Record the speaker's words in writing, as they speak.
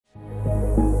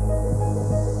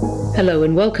Hello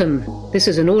and welcome. This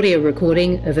is an audio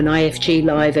recording of an IFG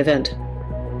Live event.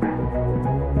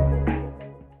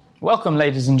 Welcome,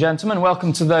 ladies and gentlemen.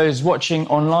 Welcome to those watching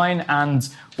online and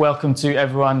welcome to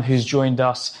everyone who's joined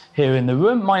us here in the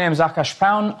room. My name is Akash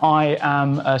Pown. I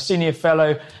am a Senior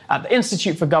Fellow at the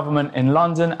Institute for Government in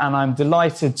London, and I'm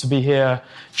delighted to be here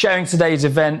sharing today's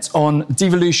event on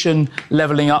devolution,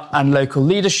 levelling up and local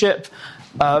leadership,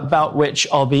 about which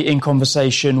I'll be in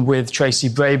conversation with Tracy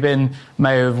Brabin,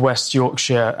 Mayor of West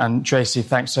Yorkshire. And Tracy,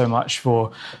 thanks so much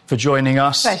for joining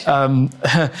us. Just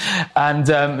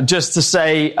to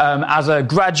say, as a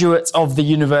graduate of the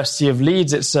University of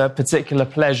Leeds, it's a particular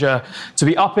pleasure to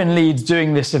be up in Leeds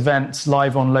doing this event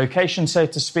live on location, so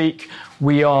to speak.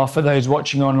 We are, for those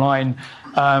watching online,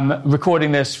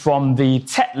 recording this from the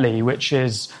Tetley, which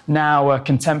is now a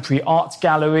contemporary art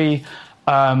gallery,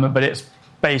 but it's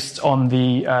based on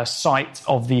the site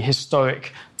of the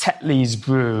historic Tetley's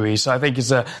Brewery. So I think it's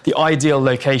the ideal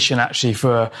location, actually,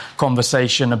 for a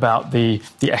conversation about the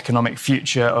economic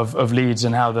future of Leeds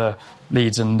and how the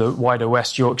Leeds and the wider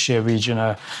West Yorkshire region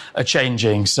are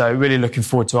changing. So really looking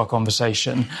forward to our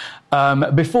conversation.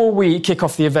 Before we kick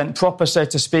off the event proper, so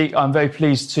to speak, I'm very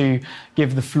pleased to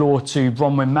give the floor to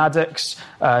Bronwyn Maddox,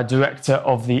 Director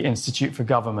of the Institute for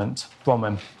Government.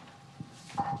 Bronwyn.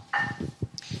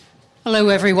 Hello,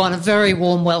 everyone. A very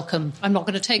warm welcome. I'm not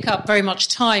going to take up very much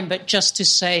time, but just to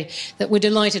say that we're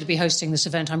delighted to be hosting this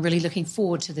event. I'm really looking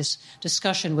forward to this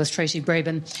discussion with Tracy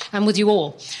Brabin and with you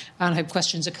all. And I hope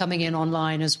questions are coming in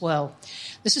online as well.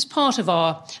 This is part of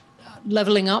our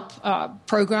Levelling Up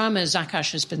programme, as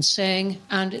Akash has been saying,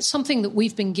 and it's something that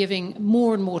we've been giving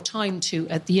more and more time to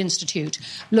at the Institute,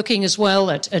 looking as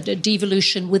well at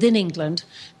devolution within England,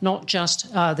 not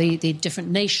just the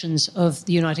different nations of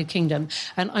the United Kingdom.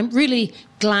 And I'm really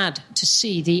glad to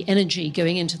see the energy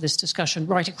going into this discussion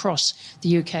right across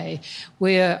the UK.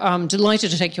 We're delighted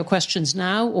to take your questions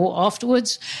now or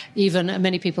afterwards. Even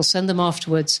many people send them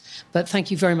afterwards. But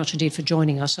thank you very much indeed for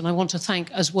joining us. And I want to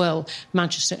thank as well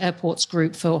Manchester Airports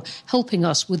Group for helping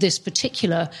us with this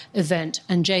particular event,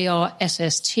 and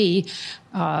JRSST,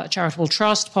 Charitable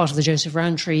Trust, part of the Joseph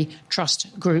Rowntree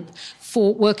Trust Group,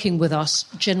 for working with us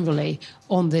generally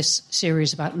on this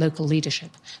series about local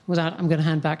leadership. With that, I'm going to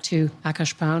hand back to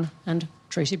Akash Pown and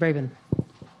Tracy Brabin.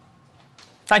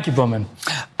 Thank you, Bronwyn.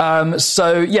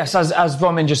 Yes, as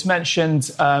Bronwyn just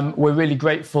mentioned, we're really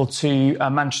grateful to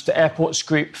Manchester Airports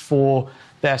Group for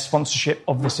their sponsorship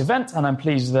of this event, and I'm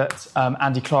pleased that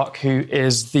Andy Clark, who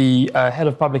is the Head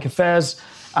of Public Affairs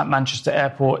at Manchester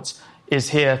Airport, is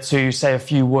here to say a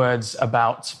few words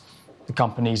about the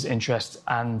company's interest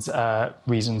and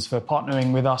reasons for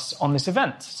partnering with us on this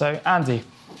event. So, Andy.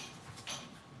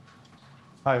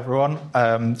 Hi, everyone.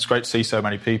 It's great to see so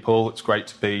many people. It's great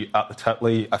to be at the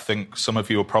Tetley. I think some of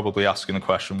you are probably asking the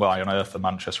question, why on earth are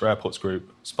Manchester Airports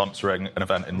Group sponsoring an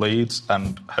event in Leeds?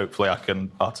 And hopefully I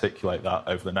can articulate that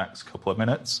over the next couple of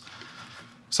minutes.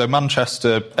 So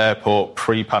Manchester Airport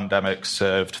pre-pandemic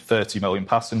served 30 million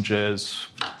passengers,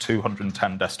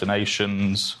 210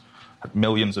 destinations,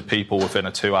 millions of people within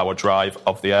a 2-hour drive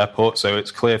of the airport. So it's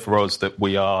clear for us that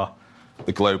we are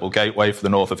the global gateway for the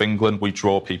north of England. We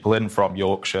draw people in from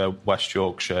Yorkshire, West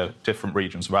Yorkshire, different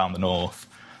regions around the north.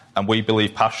 And we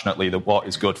believe passionately that what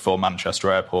is good for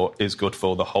Manchester Airport is good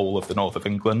for the whole of the north of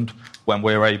England. When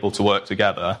we're able to work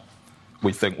together,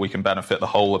 we think we can benefit the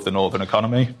whole of the northern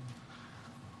economy.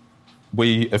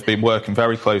 We have been working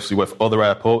very closely with other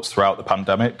airports throughout the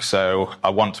pandemic, so I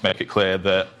want to make it clear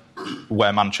that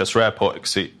where Manchester Airport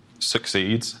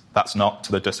succeeds, that's not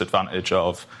to the disadvantage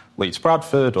of Leeds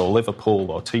Bradford or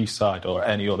Liverpool or Teesside or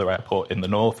any other airport in the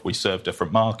north. We serve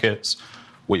different markets.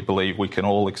 We believe we can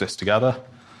all exist together.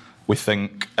 We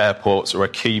think airports are a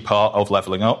key part of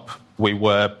levelling up. We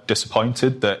were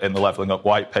disappointed that in the Levelling Up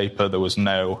white paper there was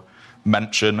no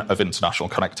mention of international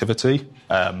connectivity,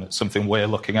 something we're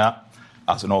looking at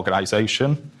as an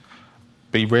organisation.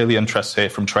 Be really interested to hear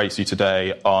from Tracy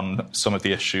today on some of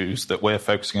the issues that we're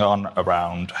focusing on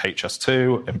around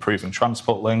HS2, improving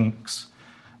transport links,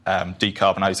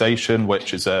 decarbonisation,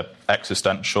 which is an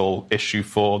existential issue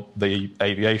for the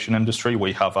aviation industry.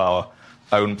 We have our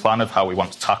own plan of how we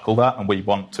want to tackle that, and we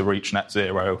want to reach net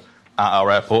zero at our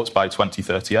airports by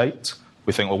 2038.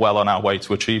 We think we're well on our way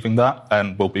to achieving that,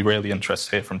 and we'll be really interested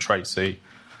to hear from Tracy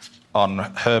on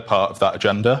her part of that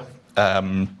agenda.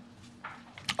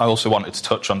 I also wanted to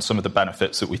touch on some of the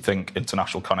benefits that we think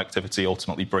international connectivity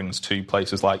ultimately brings to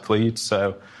places like Leeds.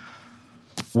 So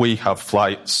we have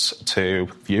flights to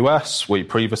the US, we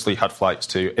previously had flights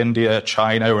to India,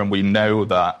 China, and we know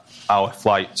that our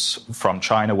flights from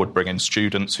China would bring in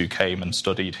students who came and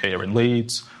studied here in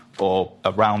Leeds, or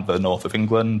around the north of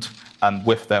England, and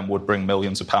with them would bring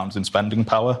millions of pounds in spending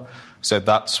power. So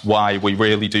that's why we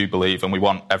really do believe, and we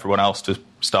want everyone else to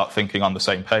start thinking on the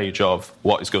same page of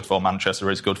what is good for Manchester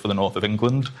is good for the north of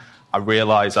England. I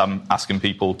realise I'm asking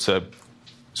people to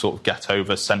sort of get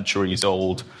over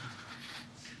centuries-old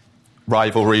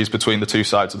rivalries between the two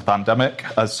sides of the pandemic.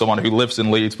 As someone who lives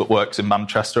in Leeds but works in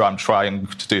Manchester, I'm trying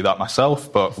to do that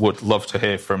myself, but would love to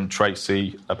hear from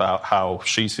Tracy about how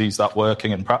she sees that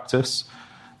working in practice.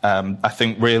 I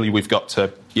think really we've got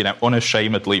to,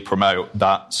 unashamedly promote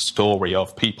that story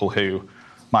of people who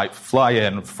might fly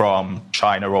in from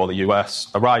China or the US,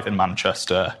 arrive in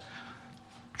Manchester,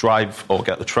 drive or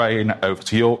get the train over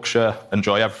to Yorkshire,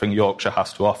 enjoy everything Yorkshire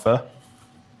has to offer.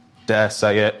 Dare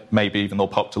say it, maybe even they'll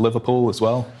pop to Liverpool as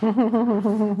well.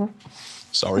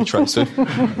 Sorry, Tracy.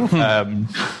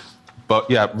 But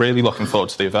yeah, really looking forward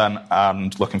to the event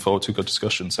and looking forward to a good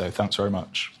discussion. So thanks very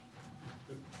much.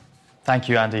 Thank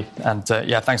you, Andy. And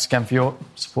thanks again for your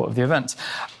support of the event.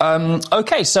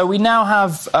 OK, so we now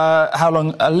have, how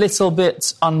long? A little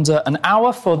bit under an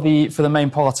hour for the main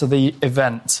part of the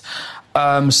event.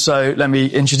 So let me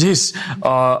introduce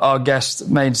our guest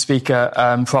main speaker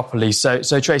properly. So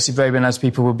Tracy Brabin, as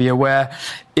people will be aware,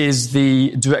 is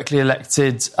the directly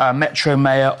elected Metro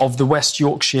Mayor of the West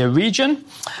Yorkshire region,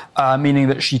 meaning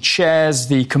that she chairs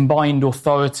the combined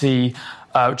authority,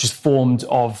 which is formed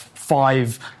of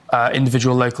 5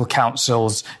 individual local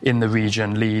councils in the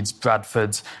region: Leeds,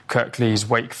 Bradford, Kirklees,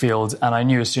 Wakefield, and I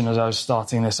knew as soon as I was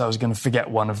starting this I was going to forget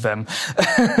one of them.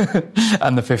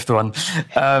 And the 5th one.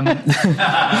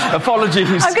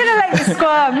 Apologies. I'm going to let you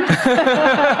squirm.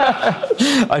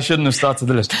 I shouldn't have started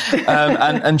the list.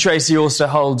 And Tracy also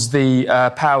holds the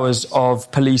powers of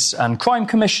Police and Crime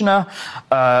Commissioner,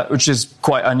 which is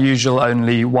quite unusual.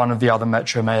 Only one of the other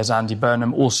Metro Mayors, Andy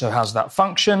Burnham, also has that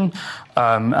function.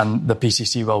 And the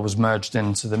PCC role was merged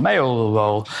into the mayoral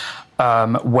role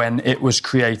when it was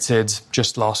created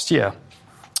just last year.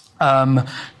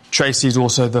 Tracy is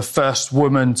also the first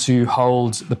woman to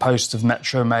hold the post of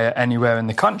Metro Mayor anywhere in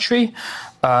the country,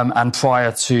 and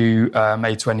prior to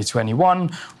May 2021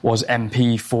 was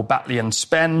MP for Batley and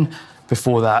Spen.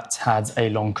 Before that, had a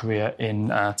long career in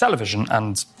television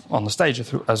and on the stage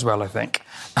as well, I think.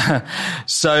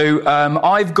 So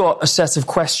I've got a set of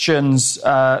questions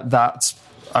that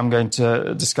I'm going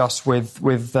to discuss with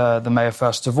the Mayor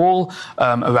first of all,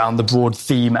 around the broad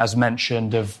theme, as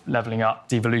mentioned, of levelling up,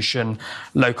 devolution,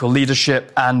 local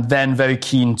leadership, and then very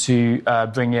keen to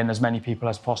bring in as many people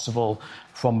as possible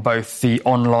from both the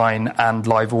online and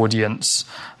live audience.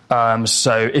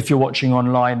 So if you're watching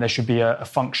online, there should be a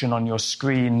function on your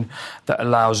screen that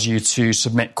allows you to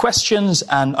submit questions,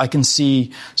 and I can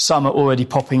see some are already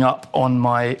popping up on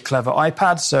my clever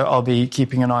iPad, so I'll be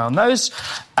keeping an eye on those.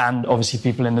 And obviously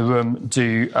people in the room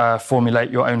do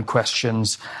formulate your own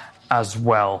questions as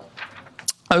well.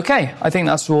 OK, I think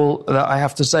that's all that I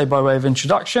have to say by way of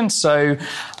introduction. So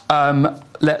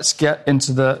let's get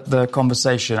into the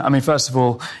conversation. I mean, first of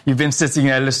all, you've been sitting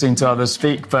here listening to others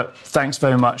speak, but thanks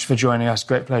very much for joining us.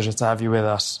 Great pleasure to have you with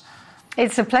us.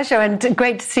 It's a pleasure, and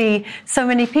great to see so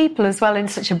many people as well in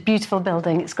such a beautiful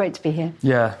building. It's great to be here.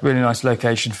 Yeah, really nice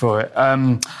location for it.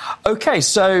 OK,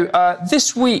 so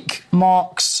this week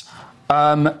marks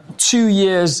 2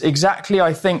 years exactly,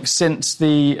 I think, since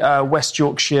the West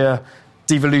Yorkshire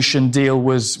devolution deal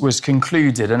was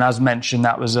concluded, and as mentioned,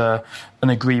 that was an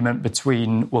agreement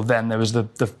between, well, then there was the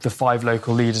 5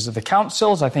 local leaders of the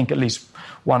councils. I think at least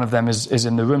one of them is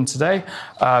in the room today,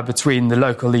 between the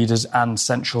local leaders and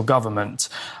central government.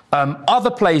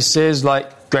 Other places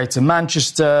like Greater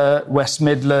Manchester, West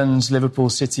Midlands, Liverpool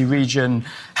City region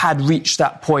had reached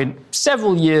that point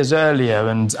several years earlier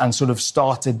and sort of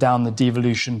started down the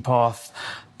devolution path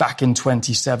back in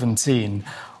 2017.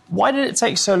 Why did it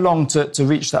take so long to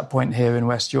reach that point here in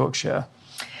West Yorkshire?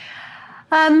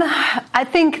 I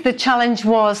think the challenge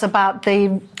was about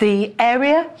the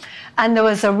area, and there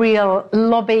was a real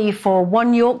lobby for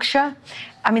One Yorkshire.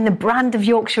 I mean, the brand of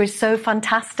Yorkshire is so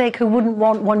fantastic. Who wouldn't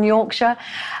want One Yorkshire?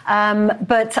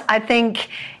 But I think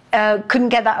couldn't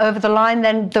get that over the line.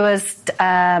 Then there was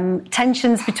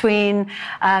tensions between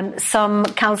some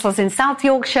councils in South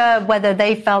Yorkshire, whether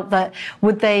they felt that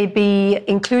would they be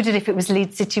included if it was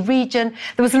Leeds City region.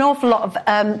 There was an awful lot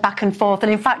of back and forth.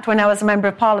 And in fact, when I was a Member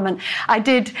of Parliament,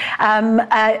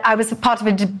 I was a part of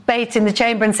a debate in the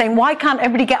chamber and saying, why can't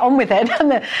everybody get on with it?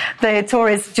 And the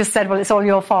Tories just said, well, it's all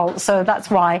your fault. So that's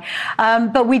why.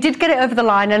 But we did get it over the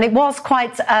line. And it was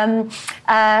quite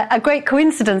a great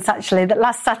coincidence, actually, that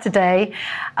last Saturday Saturday,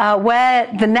 where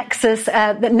the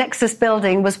Nexus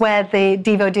building was where the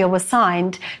Devo deal was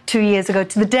signed 2 years ago,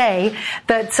 to the day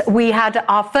that we had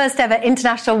our first ever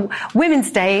International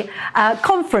Women's Day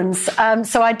conference.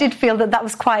 So I did feel that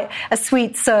was quite a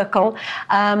sweet circle.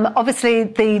 Obviously,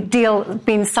 the deal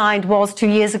being signed was 2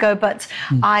 years ago, but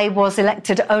I was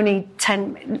elected only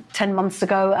 10 months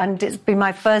ago, and it's been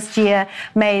my first year,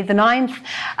 May the 9th.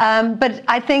 But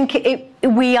I think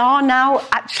we are now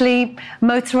actually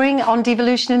motoring on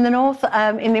devolution in the north,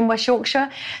 in West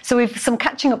Yorkshire. So we've some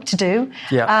catching up to do.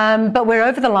 Yeah. But we're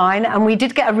over the line, and we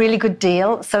did get a really good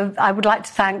deal. So I would like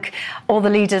to thank all the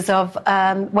leaders of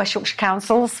West Yorkshire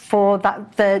councils for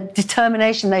the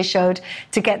determination they showed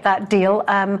to get that deal.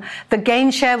 The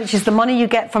gain share, which is the money you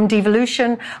get from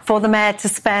devolution for the mayor to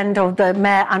spend, or the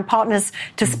mayor and partners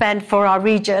to spend for our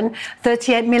region,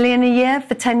 38 million a year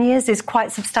for 10 years is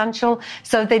quite substantial.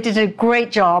 So they did a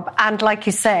great job. And like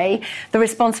you say, the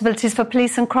responsibilities for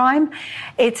police and crime,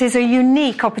 it is a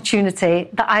unique opportunity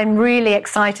that I'm really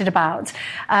excited about,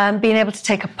 being able to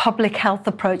take a public health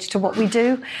approach to what we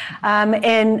do.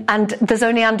 And there's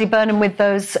only Andy Burnham with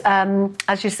those,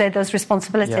 as you say, those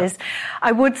responsibilities. Yeah.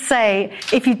 I would say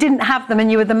if you didn't have them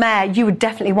and you were the mayor, you would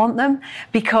definitely want them,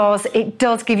 because it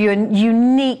does give you a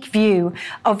unique view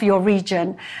of your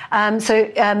region.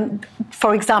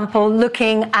 For example,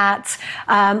 looking at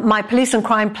my police and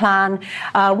crime plan,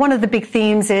 one of the big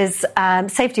themes is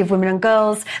safety of women and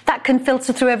girls. That can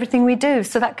filter through everything we do.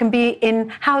 So that can be in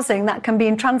housing, that can be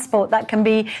in transport, that can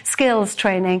be skills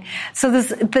training. So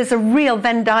there's a real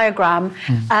Venn diagram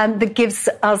that gives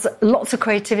us lots of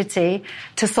creativity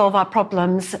to solve our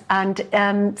problems.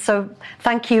 And so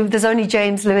thank you. There's only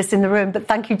James Lewis in the room, but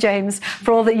thank you, James,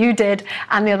 for all that you did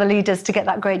and the other leaders to get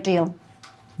that great deal.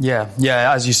 Yeah.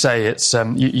 As you say, it's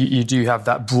you do have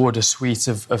that broader suite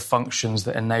of functions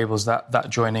that enables that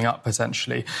joining up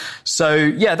potentially. So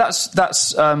yeah,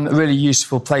 that's a really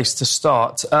useful place to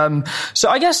start. So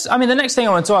I guess the next thing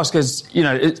I want to ask is,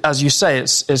 as you say,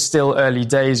 it's still early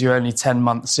days. You're only 10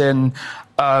 months in.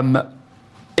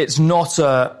 It's not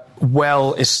a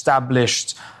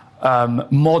well-established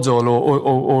model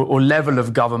or level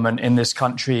of government in this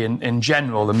country in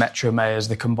general, the metro mayors,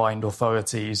 the combined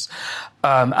authorities,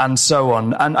 and so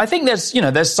on. And I think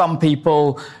there's some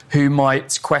people who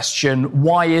might question,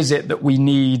 why is it that we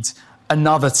need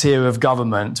another tier of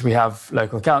government? We have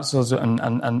local councils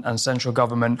and central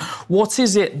government. What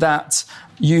is it that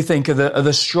you think are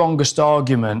the strongest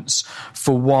arguments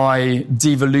for why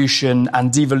devolution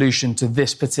to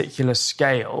this particular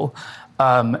scale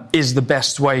is the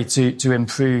best way to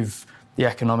improve the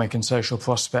economic and social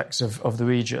prospects of the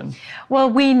region? Well,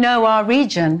 we know our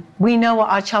region. We know what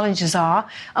our challenges are,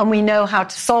 and we know how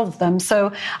to solve them.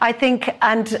 So I think,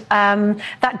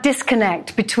 that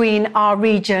disconnect between our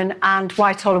region and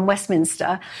Whitehall and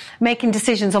Westminster, making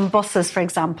decisions on buses, for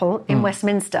example, in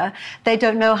Westminster, they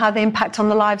don't know how they impact on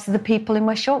the lives of the people in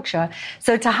West Yorkshire.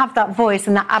 So to have that voice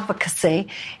and that advocacy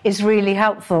is really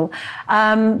helpful.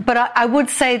 But I would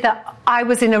say that I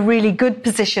was in a really good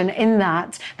position in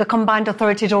that the combined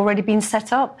authority had already been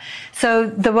set up. So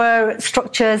there were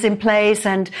structures in place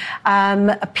and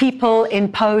people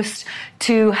in post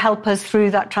to help us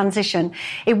through that transition.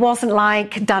 It wasn't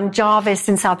like Dan Jarvis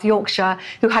in South Yorkshire,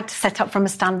 who had to set up from a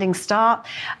standing start.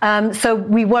 So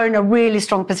we were in a really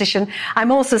strong position.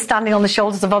 I'm also standing on the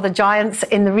shoulders of other giants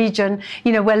in the region.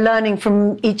 We're learning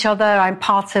from each other. I'm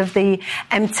part of the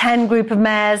M10 group of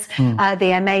mayors,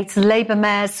 the M8 Labour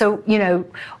mayors. So,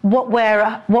 what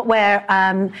were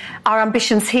our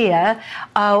ambitions here,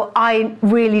 I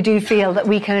really do feel that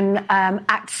we can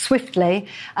act swiftly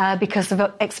because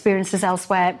of experiences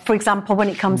elsewhere. For example, when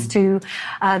it comes to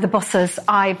the buses,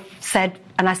 I've said,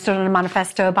 and I stood on a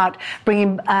manifesto about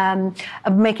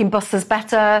making buses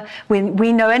better.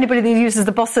 We know anybody that uses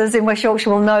the buses in West Yorkshire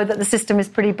will know that the system is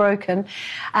pretty broken.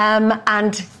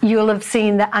 And you'll have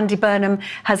seen that Andy Burnham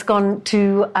has gone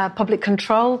to public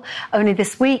control only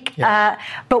this week. Yeah.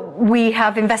 But we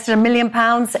have invested £1 million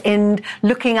in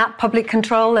looking at public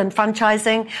control and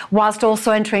franchising, whilst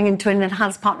also entering into an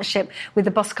enhanced partnership with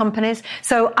the bus companies.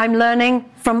 So I'm learning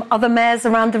from other mayors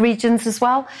around the regions as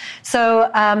well. So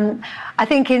I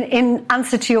think in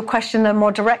answer to your question, though,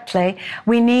 more directly,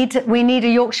 we need a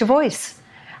Yorkshire voice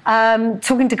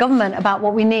talking to government about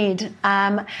what we need.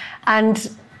 And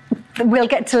we'll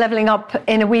get to levelling up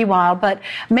in a wee while, but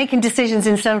making decisions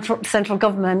in central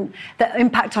government that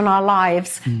impact on our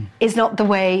lives is not the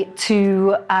way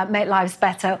to make lives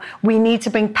better. We need to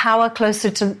bring power closer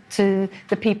to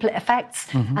the people it affects,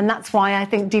 and that's why I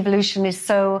think devolution is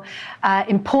so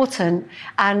important.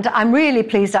 And I'm really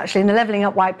pleased, actually, in the Levelling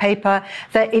Up white paper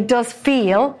that it does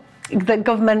feel the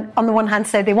government, on the one hand,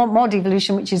 say they want more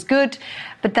devolution, which is good,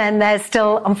 but then they're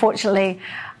still, unfortunately,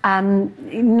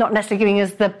 not necessarily giving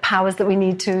us the powers that we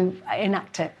need to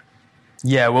enact it.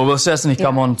 Yeah, well, we'll certainly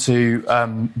come on to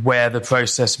where the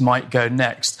process might go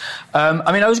next.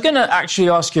 I was going to actually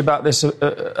ask you about this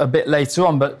a bit later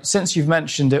on, but since you've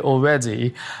mentioned it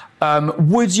already,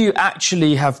 would you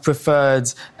actually have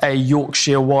preferred a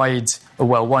Yorkshire-wide,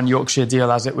 one Yorkshire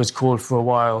deal as it was called for a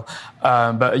while,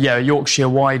 a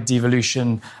Yorkshire-wide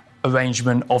devolution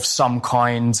arrangement of some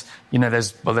kind?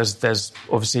 There's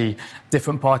obviously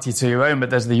different party to your own, but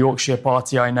there's the Yorkshire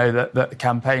Party. I know that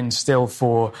campaigns still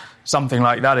for something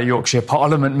like that, a Yorkshire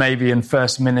Parliament maybe, and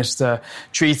First Minister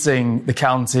treating the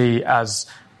county as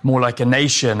more like a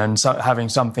nation and having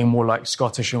something more like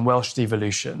Scottish and Welsh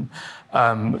devolution.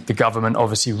 The government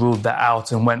obviously ruled that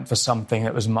out and went for something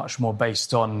that was much more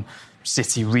based on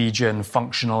city region,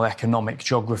 functional economic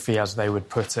geography, as they would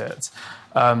put it.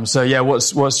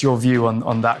 What's your view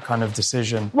on that kind of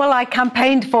decision? Well, I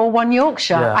campaigned for One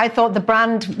Yorkshire. Yeah. I thought the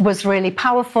brand was really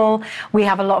powerful. We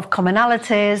have a lot of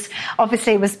commonalities.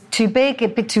 Obviously, it was too big, a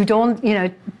bit too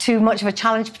too much of a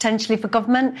challenge potentially for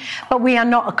government. But we are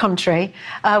not a country.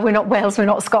 We're not Wales, we're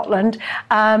not Scotland.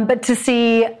 But to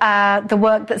see the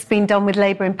work that's been done with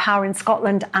Labour in power in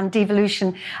Scotland and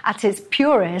devolution at its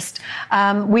purest,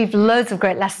 we've loads of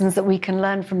great lessons that we can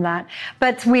learn from that.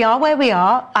 But we are where we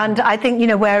are, and I think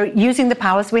we're using the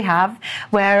powers we have.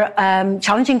 We're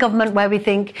challenging government where we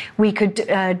think we could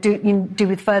do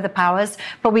with further powers,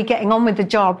 but we're getting on with the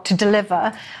job to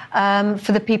deliver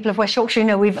for the people of West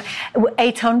Yorkshire. We've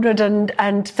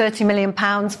 £830 million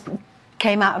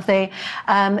came out of the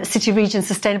City Region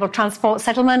Sustainable Transport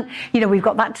Settlement. We've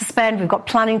got that to spend. We've got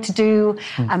planning to do,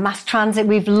 mass transit.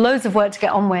 We've loads of work to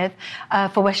get on with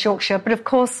for West Yorkshire. But of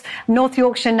course, North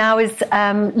Yorkshire now is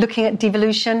looking at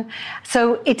devolution.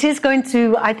 So it is going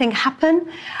to, I think,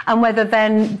 happen. And whether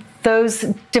then those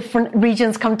different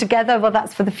regions come together, well,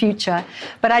 that's for the future.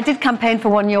 But I did campaign for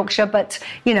One Yorkshire, but,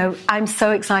 I'm so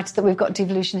excited that we've got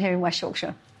devolution here in West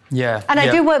Yorkshire. Yeah. And I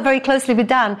do work very closely with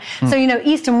Dan. So,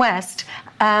 East and West,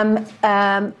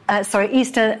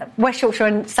 West Yorkshire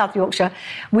and South Yorkshire,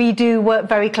 we do work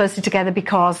very closely together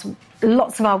because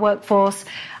lots of our workforce,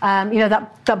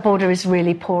 that border is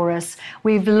really porous.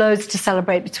 We've loads to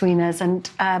celebrate between us. And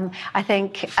I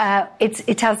think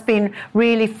it has been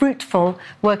really fruitful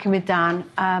working with Dan,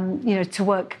 to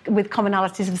work with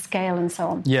commonalities of scale and so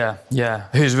on. Yeah.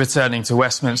 Who's returning to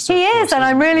Westminster? He is, and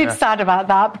I'm really sad about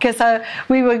that because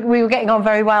we were getting on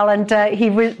very well, and he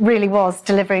really was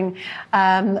delivering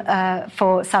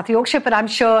for South Yorkshire. But I'm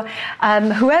sure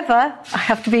whoever, I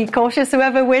have to be cautious,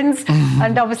 whoever wins,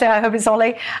 and obviously I hope it's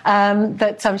Ollie,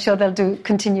 that I'm sure they'll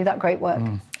continue that great work.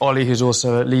 Ollie, who's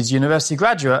also a Leeds University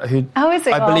graduate, who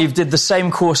I believe did the same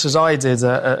course as I did,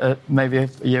 maybe a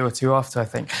year or two after, I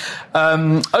think.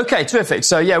 Okay, terrific.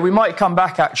 So, we might come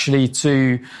back actually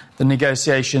to the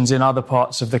negotiations in other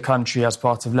parts of the country as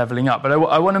part of Levelling Up. But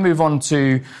I want to move on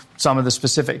to some of the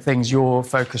specific things you're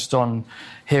focused on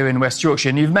here in West Yorkshire.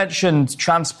 And you've mentioned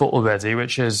transport already,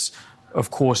 which is,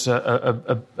 of course,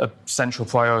 a central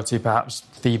priority, perhaps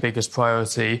the biggest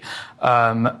priority.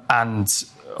 And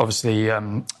obviously,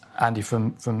 Andy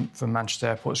from Manchester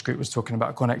Airports Group was talking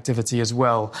about connectivity as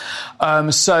well.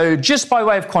 So just by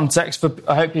way of context,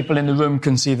 I hope people in the room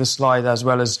can see the slide as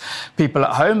well as people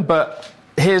at home. But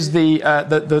here's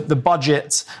the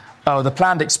budget, the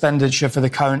planned expenditure for the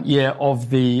current year of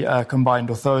the combined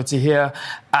authority here.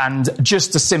 And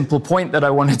just a simple point that I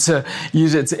wanted to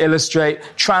use it to illustrate,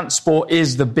 transport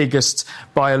is the biggest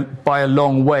by a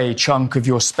long way chunk of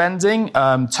your spending.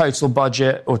 Total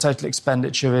budget or total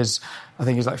expenditure is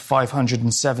like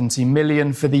 570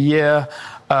 million for the year,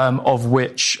 of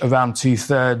which around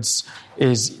 2/3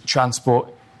 is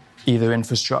transport, either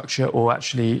infrastructure or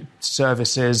actually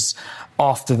services.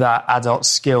 After that, adult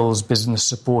skills, business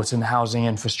support and housing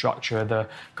infrastructure are the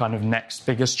kind of next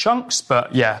biggest chunks.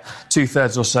 But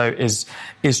 2/3 or so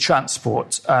is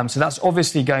transport. So that's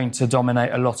obviously going to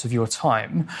dominate a lot of your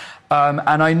time.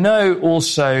 And I know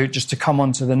also, just to come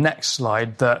on to the next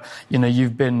slide, that,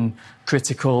 you've been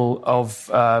critical of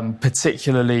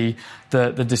particularly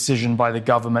the decision by the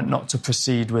government not to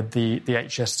proceed with the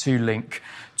HS2 link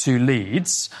to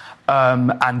Leeds.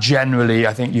 And generally,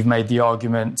 I think you've made the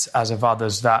argument, as have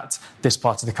others, that this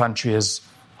part of the country is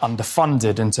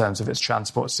underfunded in terms of its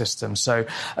transport system. So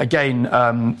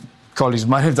again, colleagues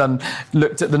might have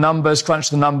looked at the numbers,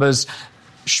 crunched the numbers,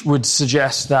 would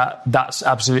suggest that that's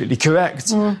absolutely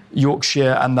correct.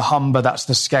 Yorkshire and the Humber, that's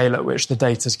the scale at which the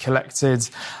data's collected.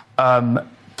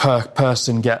 per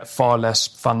person get far less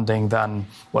funding than,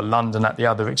 well, London at the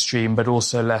other extreme, but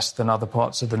also less than other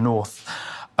parts of the north.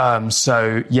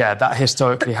 So, yeah, that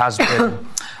historically has been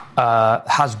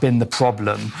the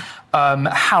problem.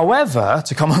 However,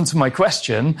 to come on to my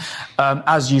question,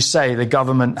 as you say, the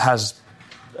government has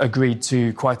agreed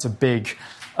to quite a big,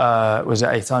 was it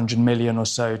 800 million or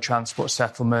so transport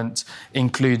settlement,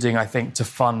 including, I think, to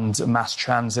fund a mass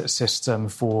transit system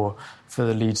for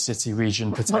the Leeds City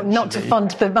region, potentially. Well, not to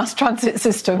fund the mass transit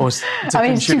system. Or I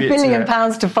mean, it's £2 billion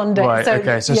to fund it.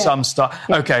 Right, so yeah. some start.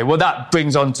 Yeah. OK, well, that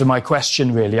brings on to my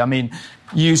question, really. I mean,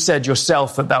 you said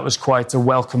yourself that was quite a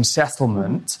welcome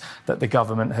settlement that the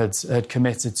government had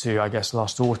committed to, I guess,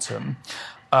 last autumn.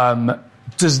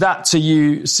 Does that, to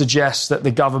you, suggest that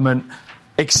the government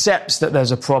accepts that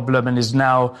there's a problem and is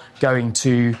now going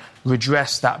to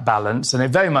redress that balance? And it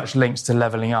very much links to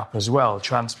levelling up as well.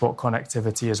 Transport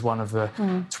connectivity is one of the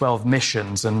 12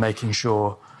 missions, and making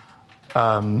sure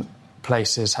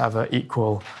places have an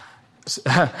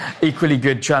equally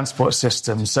good transport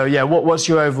system. So, yeah, what's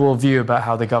your overall view about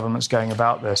how the government's going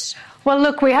about this? Well,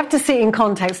 look, we have to see in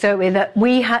context, don't we, that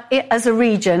we, as a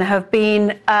region, have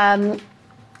been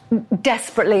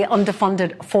desperately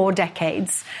underfunded for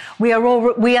decades. We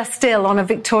are still on a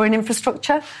Victorian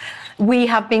infrastructure. We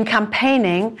have been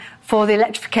campaigning for the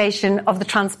electrification of the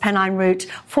Transpennine route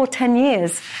for 10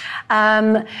 years.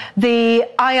 The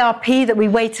IRP that we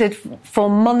waited for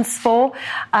months for,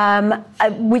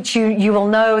 which you will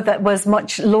know that was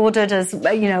much lauded as,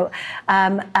 a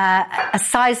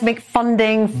seismic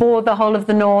funding for the whole of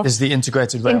the north. Is the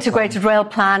integrated rail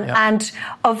plan. Yeah. And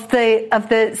of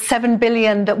the 7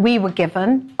 billion that we were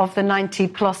given, of the 90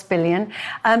 plus billion,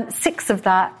 6 of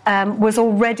that was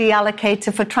already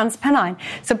allocated for Transpennine.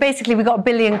 So basically we got £1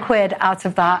 billion out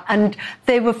of that, and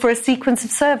they were for a sequence of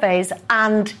surveys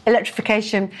and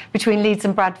electrification between Leeds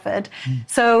and Bradford.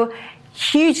 So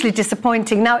hugely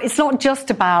disappointing. Now, it's not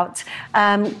just about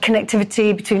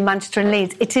connectivity between Manchester and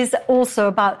Leeds. It is also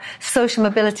about social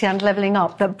mobility and levelling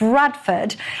up. That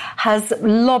Bradford has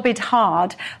lobbied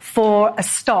hard for a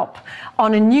stop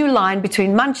on a new line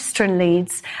between Manchester and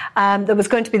Leeds that was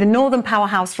going to be the Northern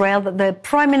Powerhouse Rail that the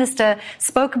Prime Minister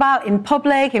spoke about in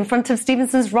public in front of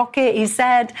Stephenson's Rocket. He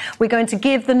said, we're going to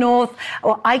give the North,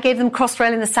 or I gave them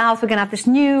Crossrail in the South. We're going to have this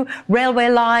new railway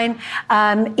line,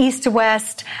 east to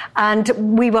west, and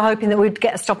we were hoping that we'd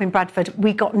get a stop in Bradford.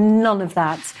 We got none of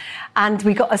that. And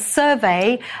we got a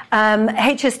survey,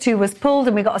 HS2 was pulled,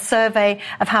 and we got a survey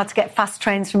of how to get fast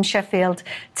trains from Sheffield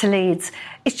to Leeds.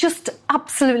 It's just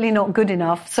absolutely not good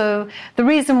enough. So the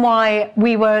reason why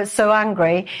we were so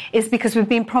angry is because we've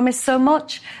been promised so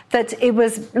much that it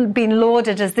was being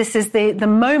lauded as this is the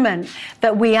moment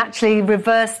that we actually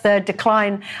reverse the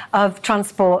decline of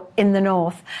transport in the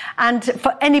north. And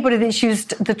for anybody that's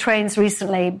used the trains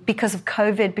recently, because of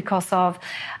COVID, because of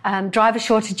driver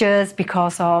shortages,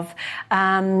 because of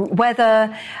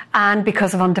weather, and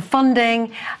because of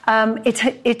underfunding,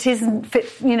 it isn't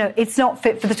fit. It's not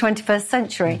fit for the 21st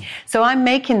century. So I'm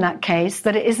making that case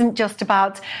that it isn't just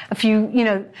about a few.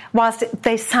 Whilst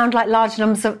they sound like large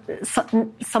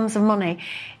sums of money,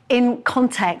 in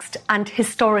context and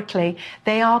historically,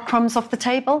 they are crumbs off the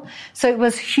table. So it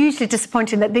was hugely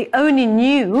disappointing that the only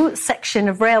new section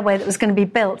of railway that was going to be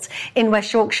built in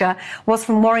West Yorkshire was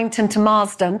from Warrington to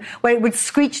Marsden, where it would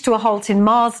screech to a halt in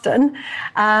Marsden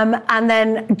and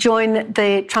then join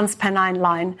the Transpennine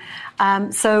line.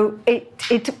 So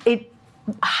it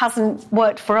hasn't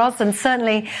worked for us, and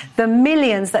certainly the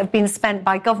millions that have been spent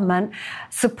by government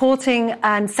supporting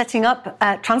and setting up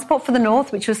Transport for the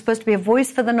North, which was supposed to be a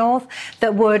voice for the North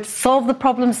that would solve the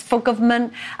problems for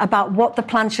government about what the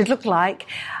plan should look like.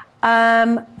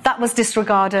 That was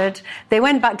disregarded. They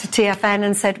went back to TfN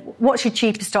and said, what's your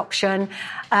cheapest option?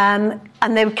 And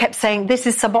they kept saying, this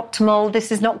is suboptimal,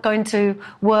 this is not going to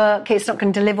work, it's not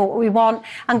going to deliver what we want,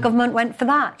 and government went for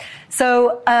that.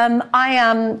 So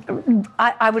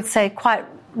I would say quite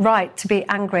right to be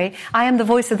angry. I am the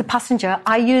voice of the passenger.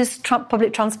 I use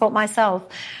public transport myself,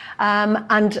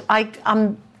 and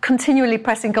I'm continually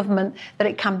pressing government that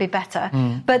it can be better.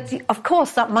 But of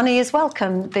course that money is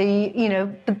welcome.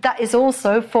 But that is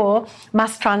also for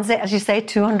mass transit, as you say,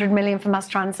 200 million for mass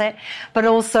transit, but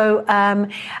also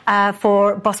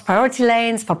for bus priority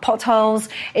lanes, for potholes.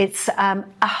 It's a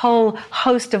whole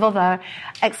host of other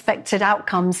expected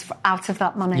outcomes out of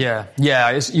that money.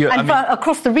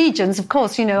 Across the regions, of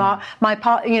course,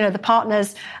 the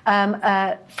partners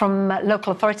from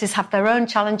local authorities have their own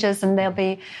challenges, and they'll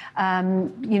be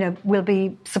we'll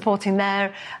be supporting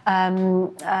their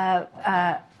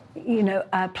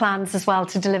plans as well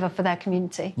to deliver for their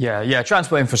community. Yeah.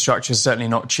 Transport infrastructure is certainly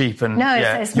not cheap, and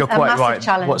it's you're quite right.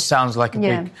 Challenge. What sounds like a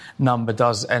big number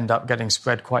does end up getting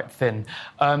spread quite thin.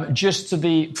 Just to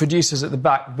the producers at the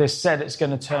back, they said it's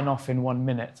going to turn off in 1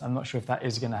 minute. I'm not sure if that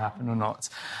is going to happen or not.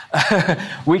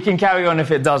 We can carry on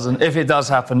if it doesn't. If it does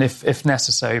happen, if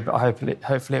necessary, but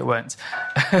hopefully it won't.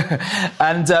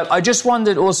 And I just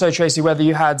wondered also, Tracy, whether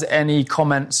you had any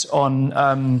comments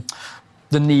on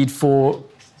the need for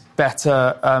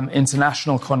better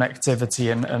international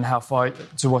connectivity and how far,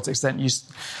 to what extent you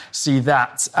see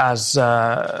that as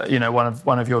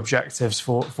one of your objectives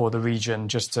for the region,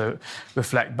 just to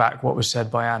reflect back what was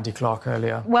said by Andy Clark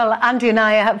earlier. Well, Andy and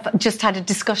I have just had a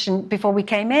discussion before we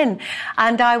came in,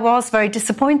 and I was very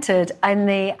disappointed in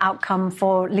the outcome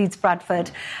for Leeds Bradford,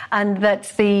 and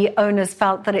that the owners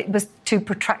felt that it was too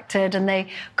protracted and they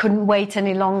couldn't wait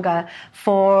any longer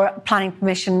for planning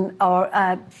permission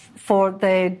or for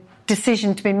the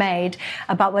decision to be made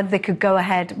about whether they could go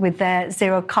ahead with their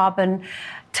zero carbon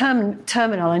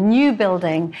terminal, a new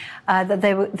building that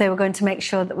they were going to make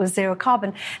sure that was zero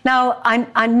carbon. Now,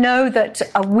 I know that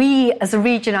we as a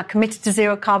region are committed to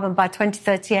zero carbon by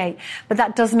 2038, but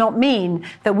that does not mean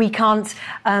that we can't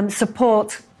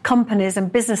support companies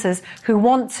and businesses who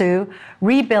want to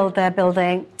rebuild their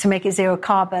building to make it zero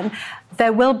carbon.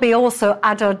 There will be also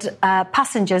added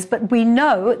passengers, but we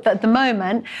know that at the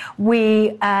moment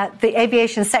the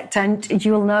aviation sector, and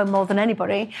you'll know more than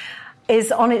anybody,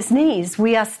 is on its knees.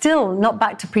 We are still not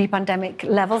back to pre-pandemic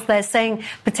levels. They're saying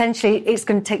potentially it's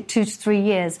going to take 2 to 3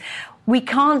 years. We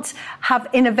can't have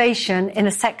innovation in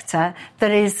a sector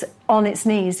that is on its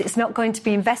knees. It's not going to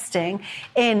be investing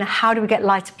in how do we get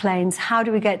lighter planes, how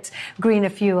do we get greener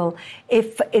fuel,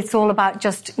 if it's all about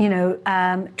just,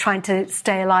 trying to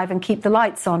stay alive and keep the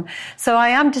lights on. So I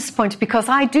am disappointed, because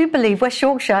I do believe West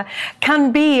Yorkshire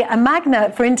can be a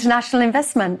magnet for international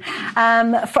investment,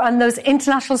 and those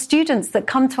international students that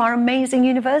come to our amazing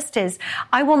universities.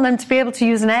 I want them to be able to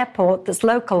use an airport that's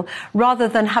local, rather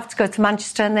than have to go to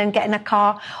Manchester and then get in a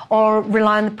car or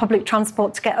rely on the public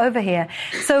transport to get over here.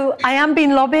 So I am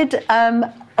being lobbied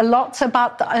a lot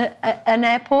about an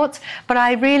airport, but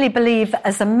I really believe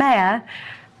as a mayor,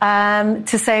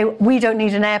 to say we don't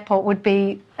need an airport would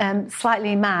be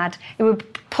slightly mad. It would be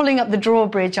pulling up the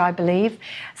drawbridge, I believe.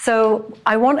 So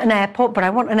I want an airport, but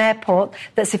I want an airport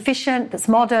that's efficient, that's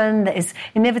modern, that is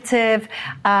innovative,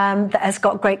 that has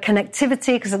got great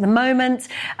connectivity, because at the moment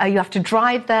you have to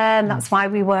drive there, and that's why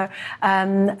we were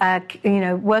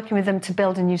working with them to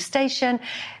build a new station.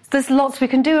 There's lots we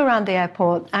can do around the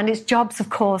airport, and it's jobs, of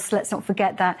course. Let's not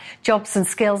forget that, jobs and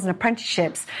skills and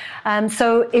apprenticeships.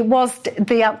 So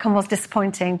the outcome was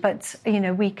disappointing, but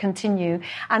we continue,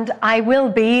 and I will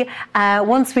be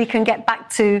once we can get back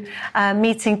to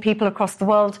meeting people across the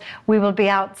world. We will be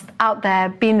out there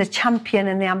being the champion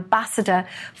and the ambassador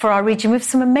for our region, with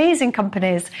some amazing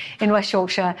companies in West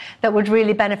Yorkshire that would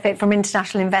really benefit from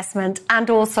international investment, and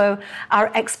also our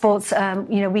exports.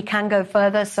 We can go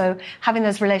further, so having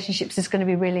those relationships is going to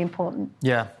be really important.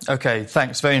 Yeah, OK,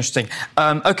 thanks. Very interesting.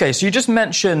 OK, so you just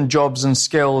mentioned jobs and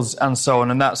skills and so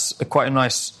on, and that's quite a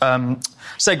nice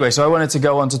segue. So I wanted to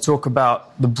go on to talk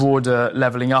about the broader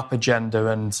levelling up agenda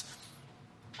and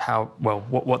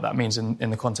what that means in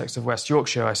the context of West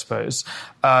Yorkshire, I suppose.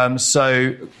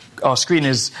 So our screen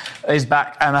is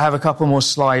back, and I have a couple more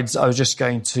slides I was just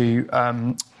going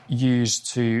to use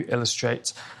to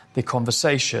illustrate the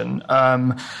conversation.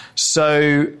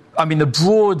 The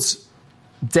broad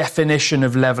definition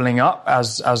of levelling up,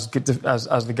 as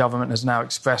the government has now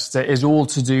expressed it, is all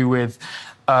to do with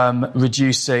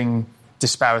reducing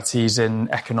disparities in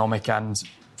economic and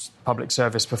public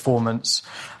service performance,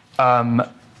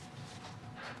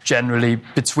 generally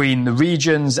between the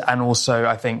regions, and also,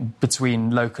 I think, between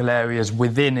local areas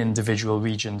within individual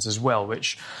regions as well,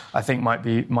 which I think might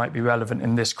be relevant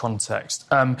in this context.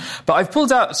 But I've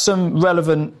pulled out some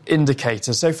relevant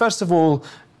indicators. So first of all,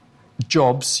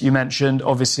 jobs, you mentioned,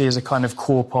 obviously, is a kind of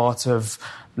core part of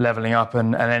levelling up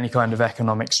and any kind of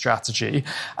economic strategy.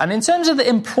 And in terms of the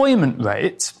employment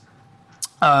rate,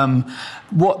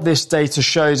 what this data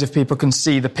shows, if people can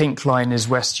see, the pink line is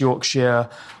West Yorkshire,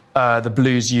 the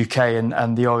blue's UK,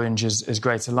 and the orange is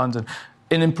Greater London.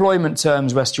 In employment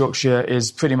terms, West Yorkshire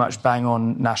is pretty much bang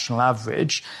on national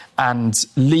average, and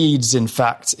Leeds, in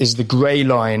fact, is the grey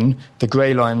line. The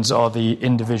grey lines are the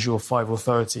individual 5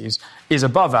 authorities, is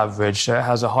above average, so it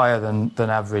has a higher than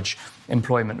average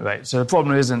employment rate. So the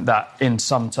problem isn't that in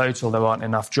sum total there aren't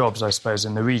enough jobs, I suppose,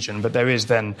 in the region, but there is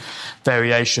then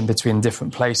variation between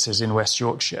different places in West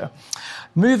Yorkshire.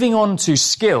 Moving on to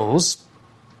skills,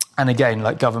 and again,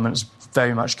 like government's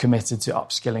very much committed to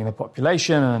upskilling the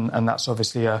population, and that's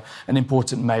obviously an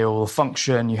important mayoral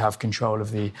function. You have control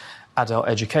of the adult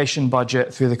education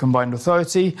budget through the combined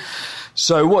authority.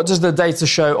 So what does the data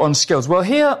show on skills? Well,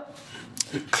 here,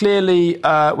 clearly,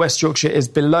 West Yorkshire is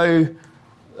below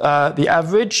the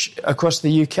average across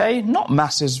the UK. Not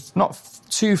massive, not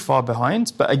too far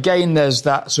behind, but again, there's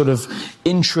that sort of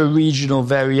intra-regional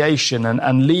variation,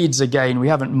 and Leeds, again, we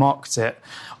haven't marked it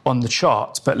on the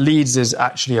chart, but Leeds is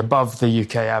actually above the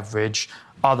UK average.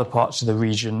 Other parts of the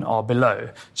region are below.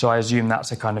 So I assume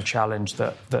that's a kind of challenge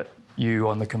that you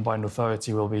on the combined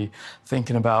authority will be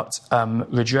thinking about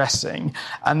redressing.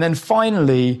 And then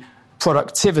finally,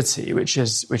 productivity, which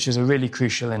is a really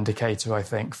crucial indicator, I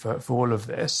think, for all of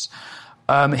this.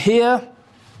 Here,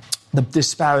 the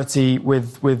disparity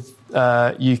with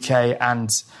UK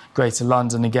and Greater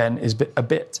London, again, is a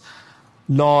bit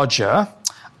larger.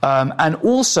 And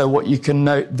also what you can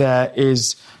note there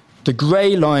is the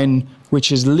grey line,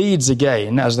 which is Leeds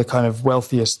again, as the kind of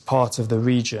wealthiest part of the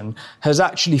region, has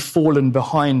actually fallen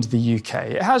behind the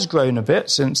UK. It has grown a bit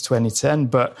since 2010,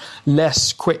 but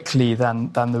less quickly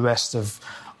than the rest of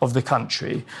the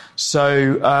country.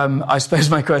 So I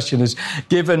suppose my question is,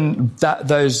 given that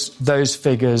those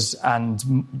figures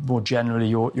and more generally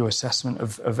your assessment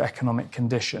of economic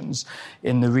conditions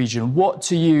in the region, what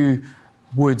to you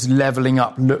would levelling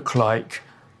up look like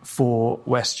for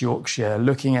West Yorkshire,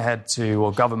 looking ahead to,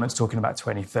 or government's talking about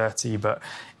 2030, but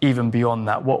even beyond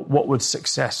that, what would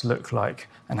success look like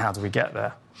and how do we get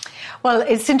there? Well,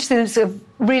 it's interesting. There's a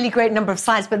really great number of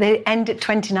slides, but they end at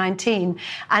 2019.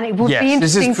 And it would be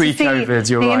interesting to see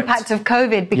the impact of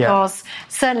COVID, because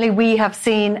certainly we have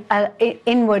seen an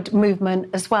inward movement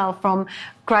as well from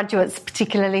graduates,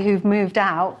 particularly who've moved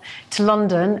out to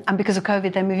London, and because of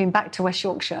COVID, they're moving back to West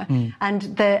Yorkshire.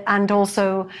 And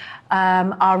also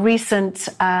our recent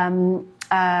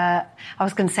I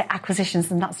was going to say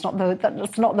acquisitions, and that's not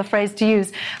the phrase to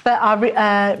use. But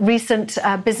our recent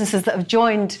businesses that have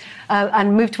joined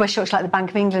and moved to West Yorkshire, like the Bank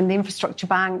of England, the Infrastructure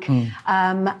Bank,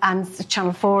 and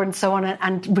Channel 4, and so on,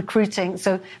 and recruiting.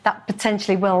 So that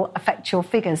potentially will affect your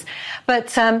figures. But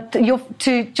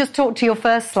to just talk to your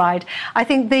first slide, I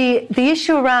think the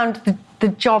issue around the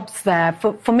jobs there,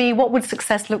 for me, what would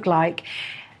success look like?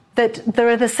 That there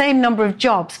are the same number of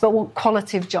jobs, but what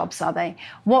quality of jobs are they?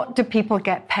 What do people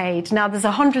get paid? Now, there's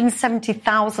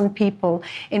 170,000 people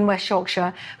in West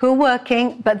Yorkshire who are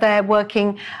working, but they're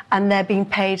working and they're being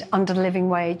paid under the living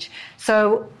wage.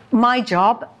 So my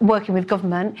job, working with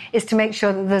government, is to make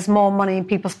sure that there's more money in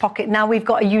people's pocket. Now, we've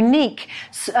got a unique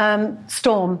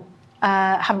storm,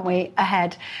 haven't we,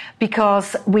 ahead,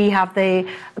 because we have the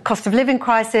cost of living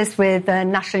crisis with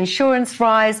national insurance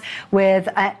rise, with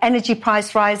energy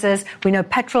price rises. We know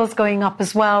petrol's going up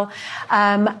as well,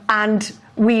 and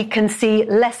we can see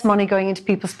less money going into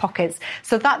people's pockets.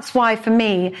 So that's why, for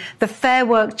me, the Fair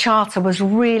Work Charter was a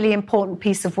really important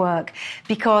piece of work,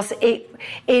 because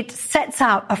it sets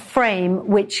out a frame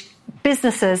which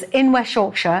businesses in West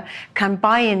Yorkshire can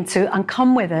buy into and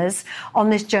come with us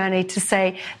on this journey to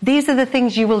say, these are the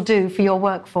things you will do for your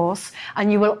workforce,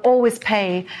 and you will always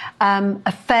pay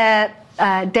a fair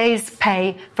day's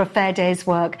pay for a fair day's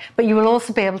work. But you will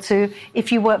also be able to,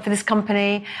 if you work for this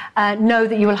company, know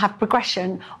that you will have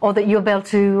progression, or that you'll be able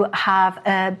to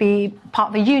have be part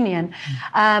of a union,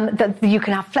 that you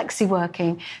can have flexi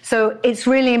working. So it's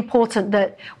really important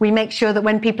that we make sure that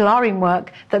when people are in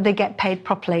work, that they get paid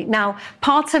properly. Now,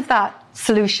 part of that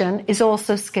solution is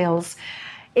also skills.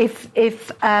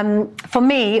 For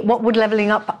me, what would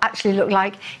levelling up actually look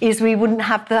like is we wouldn't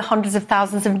have the hundreds of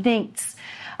thousands of NEETs,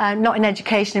 not in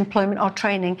education, employment or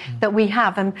training, that we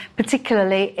have, and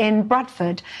particularly in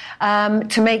Bradford,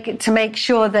 to make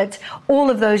sure that all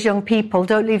of those young people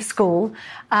don't leave school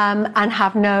and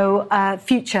have no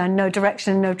future, no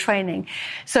direction, no training.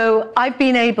 So I've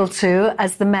been able to,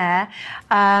 as the mayor,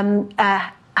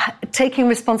 taking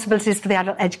responsibilities for the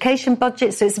adult education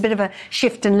budget, so it's a bit of a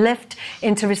shift and lift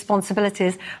into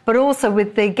responsibilities, but also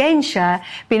with the gain share,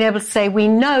 being able to say we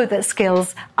know that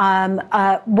skills,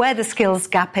 where the skills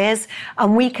gap is,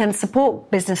 and we can support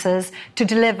businesses to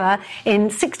deliver in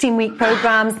 16-week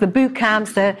programs, the boot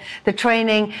camps, the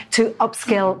training to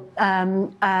upskill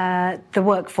the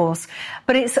workforce.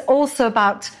 But it's also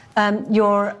about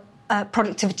your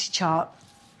productivity chart.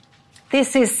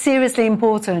 This is seriously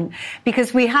important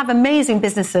because we have amazing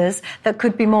businesses that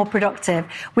could be more productive.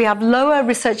 We have lower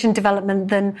research and development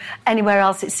than anywhere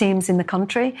else, it seems, in the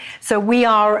country. So we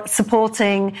are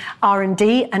supporting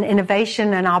R&D and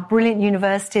innovation and our brilliant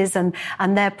universities and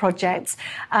their projects.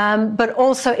 But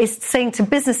also it's saying to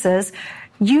businesses,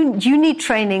 you need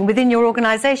training within your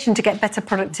organisation to get better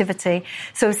productivity.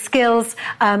 So skills,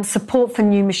 support for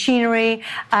new machinery,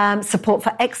 support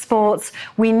for exports.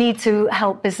 We need to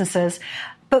help businesses.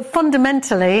 But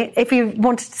fundamentally, if you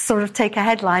wanted to sort of take a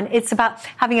headline, it's about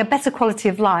having a better quality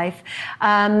of life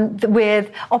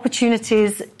with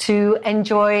opportunities to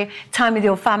enjoy time with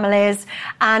your families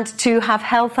and to have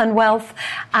health and wealth.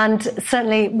 And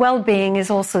certainly well-being is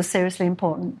also seriously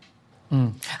important.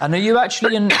 And are you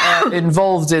actually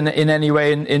involved in any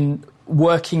way in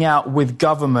working out with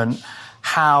government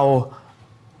how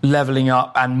levelling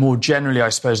up and more generally, I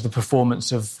suppose, the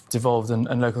performance of devolved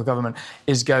and local government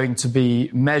is going to be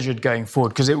measured going forward?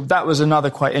 Because that was another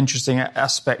quite interesting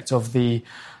aspect of the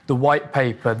white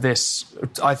paper, this,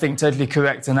 I think, totally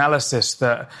correct analysis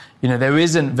that, there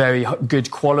isn't very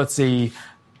good quality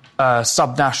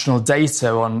subnational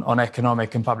data on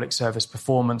economic and public service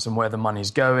performance and where the money's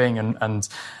going and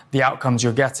the outcomes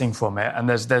you're getting from it. And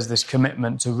there's this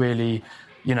commitment to really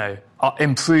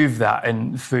improve that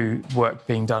through work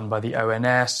being done by the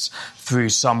ONS, through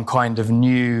some kind of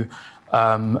new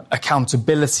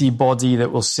accountability body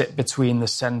that will sit between the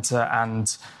centre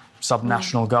and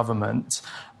subnational government.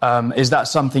 Is that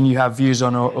something you have views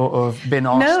on or have been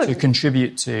asked to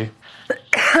contribute to?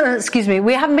 Excuse me,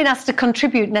 we haven't been asked to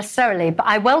contribute necessarily, but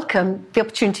I welcome the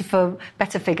opportunity for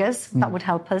better figures. That would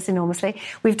help us enormously.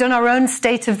 We've done our own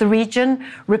State of the Region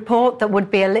report that would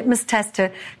be a litmus test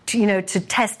to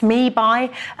test me by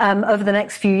over the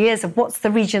next few years of what's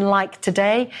the region like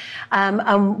today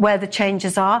and where the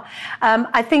changes are.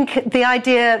 I think the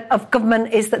idea of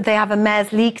government is that they have a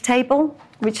mayor's league table,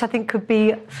 which I think could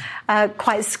be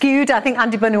quite skewed. I think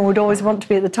Andy Burnham would always want to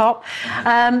be at the top.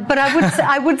 But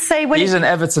I would say when he's an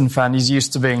Everton fan, he's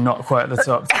used to being not quite at the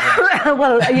top.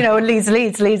 Well, Leeds.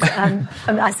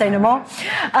 I say no more.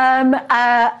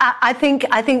 I think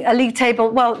a league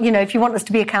table. Well, if you want us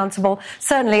to be accountable,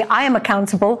 certainly I am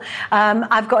accountable.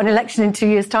 I've got an election in 2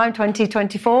 years' time,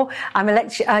 2024. I'm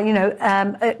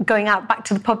going out back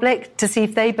to the public to see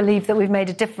if they believe that we've made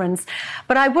a difference.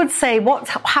 But I would say what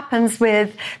happens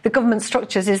with the government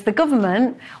structures is the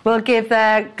government will give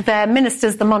their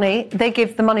ministers the money, they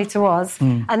give the money to us,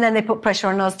 and then they put pressure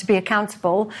on us to be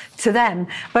accountable to them.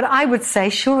 But I would say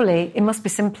surely it must be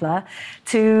simpler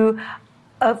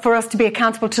for us to be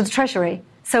accountable to the Treasury.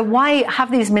 So why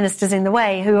have these ministers in the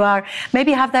way who are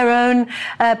maybe have their own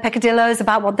peccadillos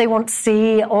about what they want to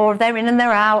see, or they're in and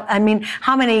they're out? I mean,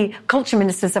 how many culture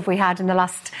ministers have we had in the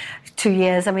last 2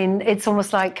 years? I mean, it's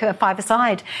almost like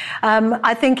 5-a-side.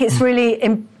 I think it's really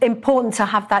important to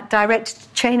have that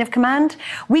direct chain of command.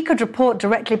 We could report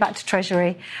directly back to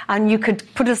Treasury, and you could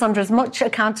put us under as much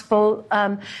accountable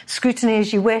scrutiny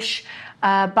as you wish.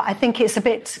 But I think it's a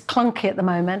bit clunky at the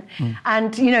moment.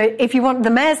 And, if you want the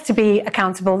mayors to be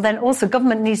accountable, then also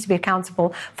government needs to be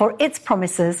accountable for its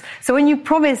promises. So when you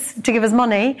promise to give us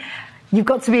money, you've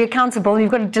got to be accountable, you've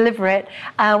got to deliver it.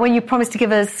 When you promise to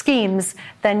give us schemes,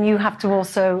 then you have to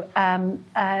also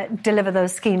deliver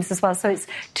those schemes as well. So it's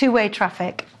two-way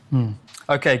traffic.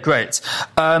 Okay, great.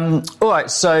 All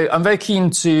right, so I'm very keen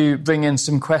to bring in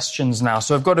some questions now.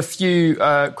 So I've got a few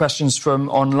questions from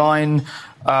online.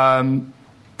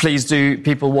 Please do,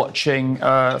 people watching,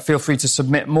 feel free to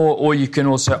submit more, or you can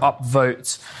also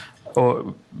upvote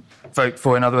or vote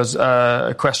for, in other words,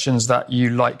 questions that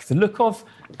you like the look of,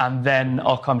 and then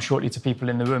I'll come shortly to people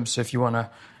in the room, so if you want to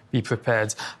be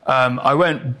prepared. I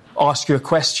won't ask you a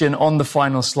question on the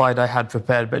final slide I had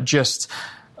prepared, but just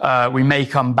we may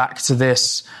come back to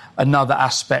this. Another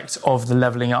aspect of the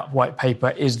Levelling Up white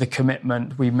paper is the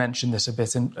commitment, we mentioned this a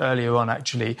bit earlier on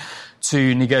actually,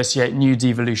 to negotiate new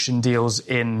devolution deals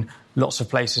in lots of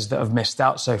places that have missed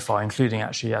out so far, including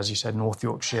actually, as you said, North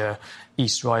Yorkshire,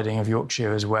 East Riding of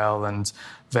Yorkshire as well, and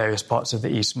various parts of the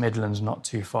East Midlands not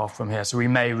too far from here. So we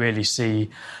may really see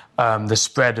the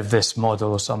spread of this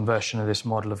model, or some version of this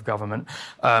model of government,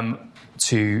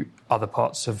 to other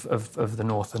parts of the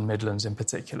North and Midlands in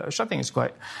particular, which I think is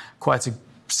quite a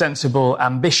sensible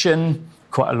ambition.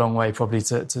 Quite a long way probably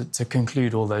to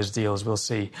conclude all those deals. We'll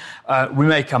see. We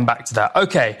may come back to that.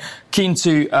 Okay, keen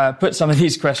to put some of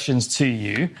these questions to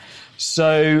you.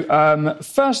 So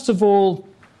first of all,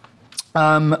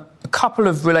 a couple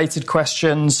of related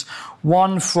questions.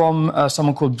 One from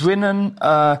someone called Brennan,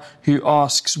 who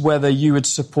asks whether you would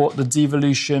support the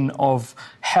devolution of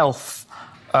health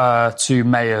to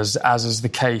mayors, as is the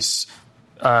case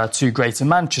to Greater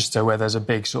Manchester, where there's a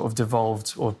big sort of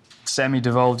devolved or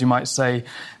semi-devolved, you might say,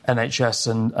 NHS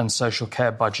and social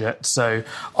care budget. So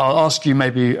I'll ask you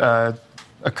maybe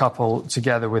a couple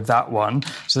together with that one.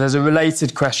 So there's a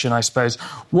related question, I suppose.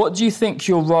 What do you think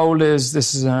your role is?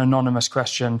 This is an anonymous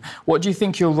question. What do you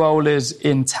think your role is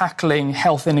in tackling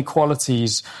health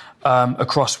inequalities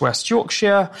across West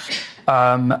Yorkshire?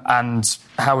 And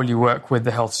how will you work with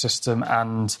the health system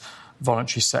and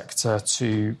voluntary sector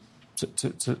to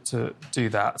do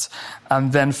that?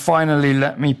 And then finally,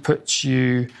 let me put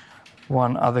you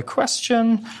one other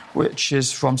question, which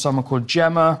is from someone called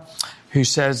Gemma, who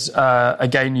says,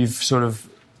 again, you've sort of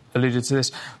alluded to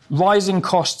this, rising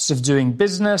costs of doing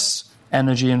business,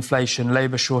 energy inflation,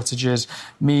 labour shortages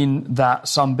mean that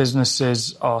some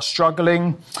businesses are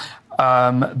struggling.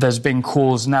 There's been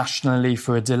calls nationally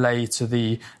for a delay to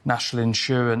the national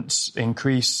insurance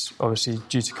increase, obviously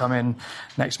due to come in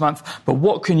next month. But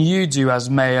what can you do as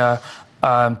Mayor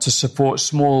to support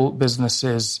small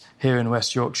businesses here in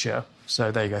West Yorkshire? So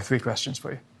there you go, 3 questions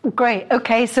for you. Great.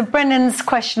 Okay, so Brennan's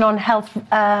question on health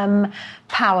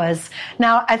powers.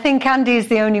 Now, I think Andy is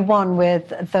the only one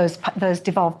with those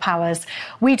devolved powers.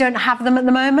 We don't have them at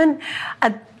the moment.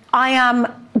 I am,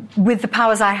 with the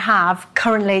powers I have,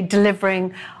 currently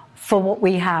delivering for what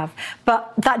we have.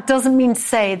 But that doesn't mean to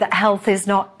say that health is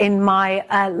not in my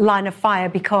line of fire,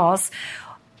 because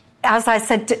as I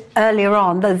said earlier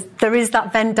on, there is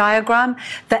that Venn diagram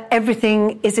that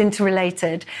everything is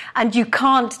interrelated, and you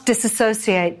can't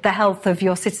disassociate the health of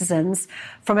your citizens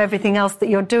from everything else that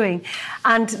you're doing.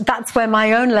 And that's where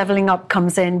my own levelling up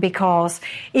comes in, because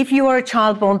if you are a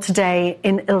child born today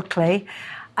in Ilkley,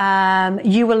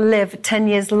 you will live 10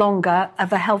 years longer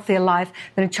of a healthier life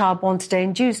than a child born today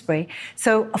in Dewsbury.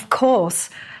 So, of course,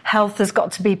 health has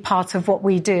got to be part of what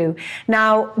we do.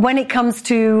 Now, when it comes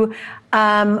to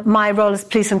my role as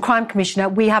Police and Crime Commissioner,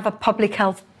 we have a public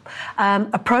health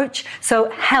approach. So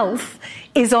health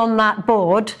is on that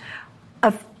board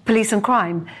of police and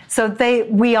crime. So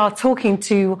we are talking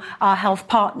to our health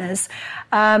partners.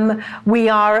 We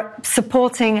are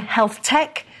supporting health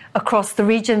tech across the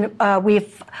region. We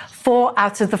have 4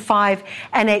 out of the 5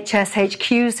 NHS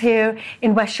HQs here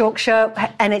in West Yorkshire,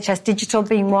 NHS Digital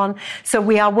being one. So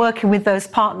we are working with those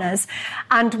partners.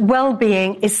 And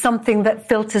well-being is something that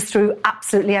filters through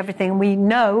absolutely everything. We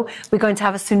know we're going to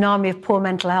have a tsunami of poor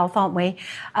mental health, aren't we?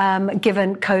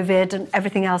 Given COVID and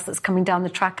everything else that's coming down the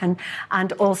track,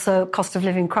 and also cost of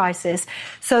living crisis.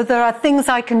 So there are things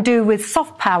I can do with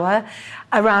soft power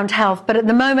around health, but at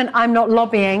the moment I'm not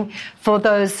lobbying for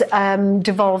those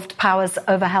devolved powers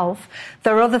over health.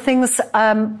 There are other things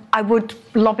I would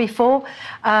lobby for,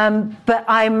 but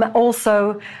I'm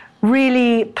also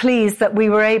really pleased that we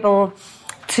were able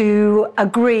to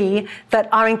agree that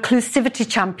our inclusivity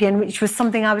champion, which was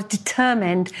something I was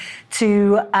determined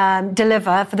to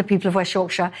deliver for the people of West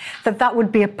Yorkshire, that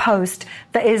would be a post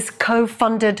that is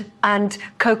co-funded and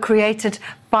co-created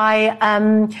by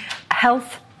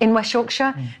health in West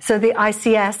Yorkshire. So the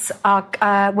ICS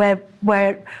are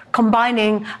we're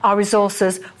combining our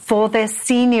resources for this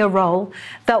senior role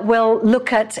that will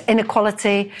look at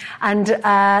inequality and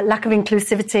lack of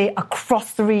inclusivity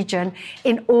across the region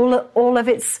in all of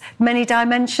its many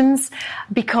dimensions,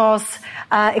 because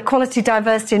equality,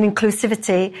 diversity and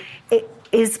inclusivity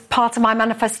is part of my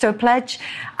manifesto pledge,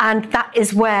 and that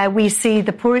is where we see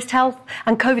the poorest health.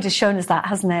 And COVID has shown us that,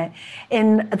 hasn't it?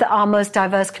 In our most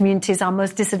diverse communities, our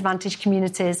most disadvantaged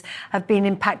communities have been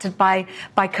impacted by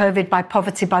COVID, by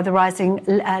poverty, by the rising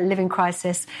living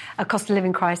crisis, cost of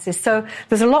living crisis. So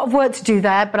there's a lot of work to do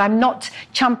there, but I'm not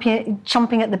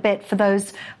chomping at the bit for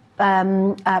those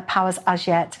powers as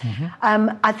yet.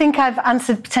 I think I've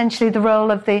answered potentially the role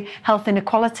of the health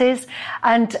inequalities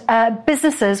and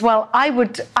businesses. Well, I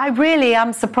really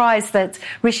am surprised that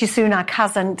Rishi Sunak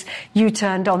hasn't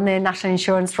U-turned on the national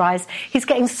insurance rise. He's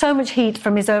getting so much heat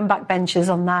from his own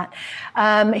backbenchers on that.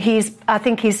 I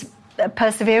think he's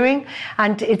persevering,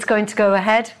 and it's going to go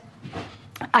ahead.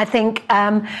 I think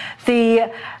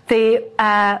the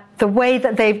way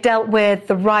that they've dealt with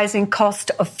the rising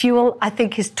cost of fuel, I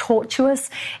think, is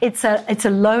tortuous. It's a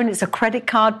loan, it's a credit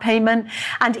card payment,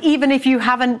 and even if you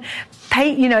haven't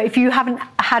paid, if you haven't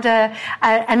had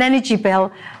an energy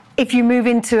bill, if you move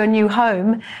into a new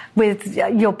home with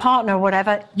your partner or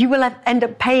whatever, you will end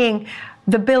up paying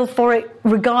the bill for it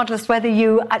regardless whether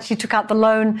you actually took out the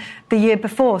loan the year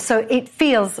before. So it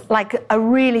feels like a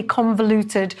really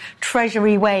convoluted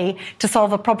treasury way to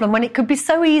solve a problem, when it could be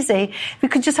so easy. We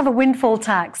could just have a windfall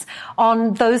tax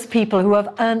on those people who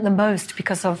have earned the most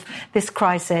because of this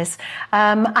crisis.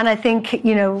 And I think,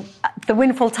 the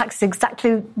windfall tax is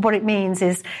exactly what it means,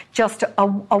 is just a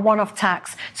one-off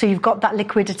tax. So you've got that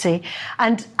liquidity.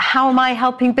 And how am I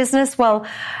helping business? Well,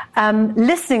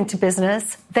 listening to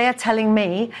business, they are telling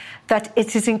me that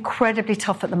it is incredibly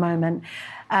tough at the moment.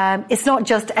 It's not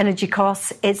just energy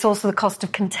costs, it's also the cost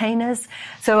of containers.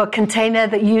 So a container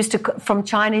from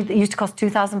China that used to cost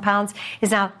 £2,000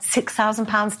 is now £6,000,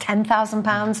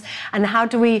 £10,000. And how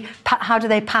do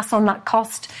they pass on that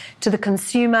cost to the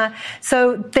consumer?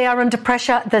 So they are under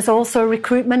pressure. There's also a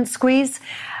recruitment squeeze.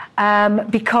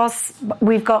 Because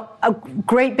we've got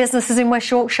great businesses in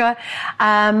West Yorkshire,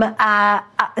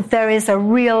 there is a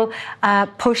real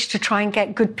push to try and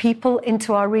get good people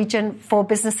into our region for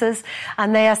businesses,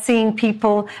 and they are seeing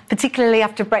people, particularly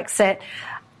after Brexit,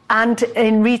 and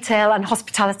in retail and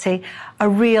hospitality, a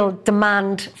real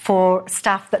demand for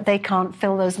staff that they can't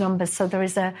fill those numbers. So there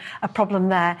is a problem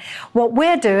there. What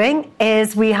we're doing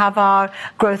is we have our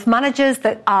growth managers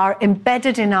that are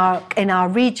embedded in our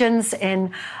regions,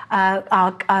 in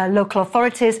our local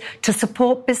authorities to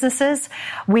support businesses.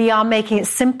 We are making it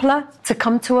simpler to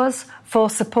come to us for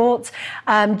support.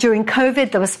 During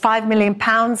COVID, there was £5 million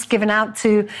given out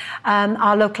to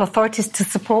our local authorities to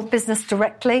support business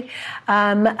directly,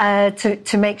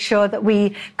 to make sure that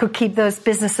we could keep those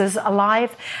businesses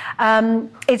alive.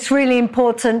 It's really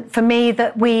important for me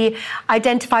that we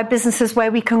identify businesses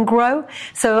where we can grow.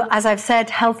 So, as I've said,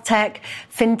 health tech,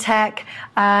 fintech,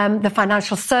 the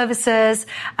financial services,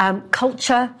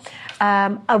 culture.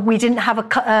 We didn't have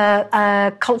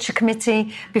a culture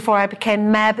committee before I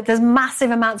became mayor, but there's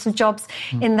massive amounts of jobs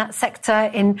in that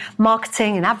sector, in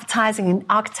marketing, in advertising, in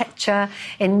architecture,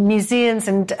 in museums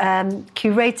and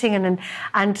curating,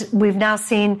 and we've now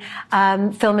seen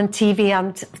film and TV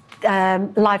and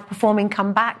live performing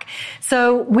come back.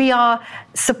 So we are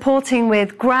supporting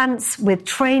with grants, with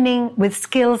training, with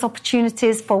skills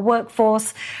opportunities for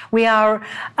workforce. We are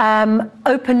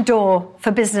open door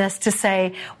for business to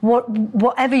say,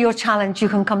 whatever your challenge, you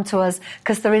can come to us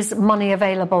because there is money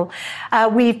available.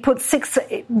 We've put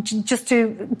just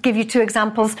to give you two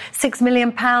examples, £6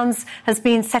 million has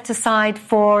been set aside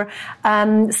for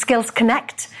Skills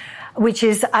Connect, which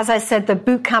is, as I said, the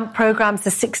boot camp programs,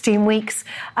 the 16 weeks,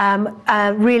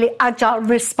 really agile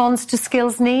response to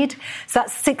skills need. So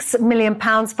that's £6 million.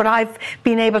 But I've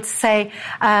been able to say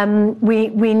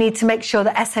we need to make sure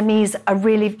that SMEs are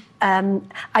really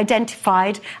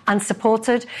identified and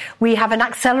supported. We have an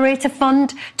accelerator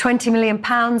fund, £20 million,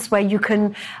 where you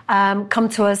can come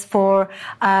to us for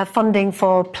funding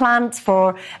for plants,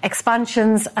 for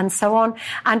expansions and so on.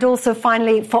 And also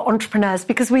finally for entrepreneurs,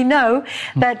 because we know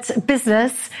that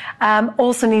business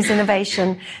also needs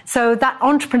innovation. So that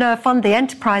entrepreneur fund, the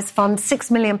enterprise fund,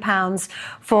 £6 million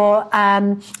for,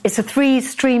 it's a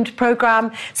 3-streamed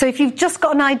program. So if you've just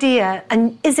got an idea,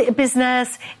 and is it a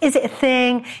business? Is it a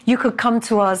thing? You could come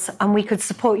to us and we could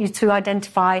support you to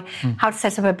identify how to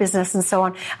set up a business and so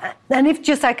on. And if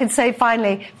just I could say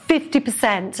finally,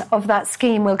 50% of that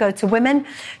scheme will go to women,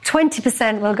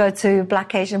 20% will go to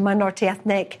Black, Asian, minority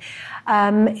ethnic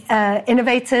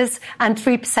innovators, and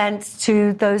 3%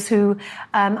 to those who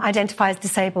identify as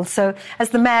disabled. So as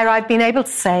the mayor, I've been able to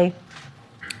say,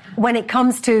 when it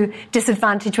comes to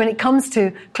disadvantage, when it comes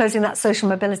to closing that social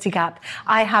mobility gap,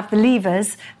 I have the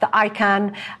levers that I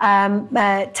can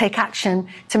take action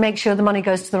to make sure the money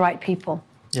goes to the right people.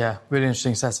 Yeah, really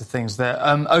interesting set of things there.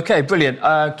 OK,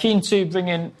 brilliant. Keen to bring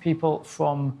in people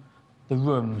from the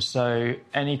room. So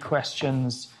any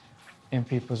questions in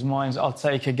people's minds? I'll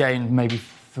take, again, maybe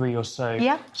 3 or so.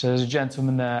 Yeah. So there's a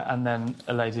gentleman there and then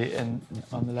a lady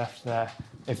on the left there.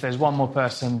 If there's one more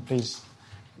person, please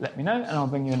let me know, and I'll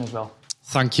bring you in as well.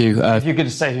 Thank you. If you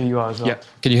could say who you are as well. Yeah.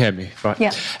 Can you hear me? Right.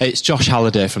 Yeah. It's Josh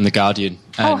Halliday from The Guardian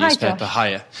newspaper. Hi,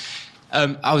 Hiya.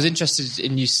 I was interested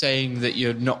in you saying that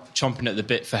you're not chomping at the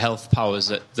bit for health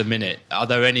powers at the minute. Are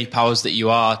there any powers that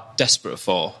you are desperate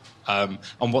for? And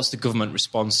what's the government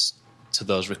response to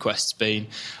those requests been?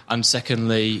 And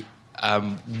secondly,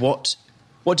 what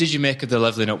did you make of the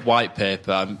Levelling Up white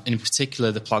paper, in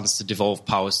particular the plans to devolve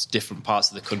powers to different parts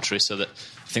of the country, so that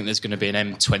I think there's going to be an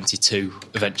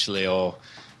M22 eventually, or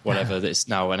whatever, that's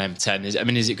now an M10. Is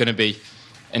it going to be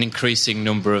an increasing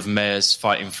number of mayors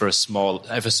fighting for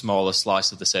ever smaller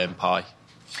slice of the same pie?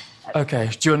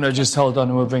 OK, do you want to just hold on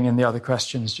and we'll bring in the other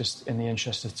questions just in the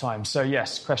interest of time. So,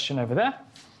 yes, question over there.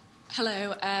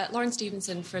 Hello, Lauren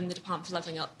Stevenson from the Department for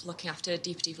Levelling Up, looking after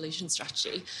deeper devolution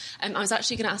strategy. I was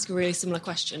actually going to ask a really similar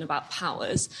question about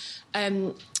powers.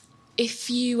 If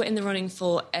you were in the running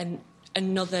for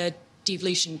another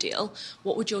devolution deal,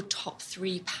 what would your top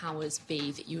 3 powers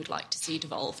be that you would like to see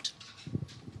devolved?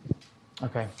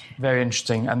 OK, very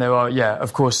interesting. And there are,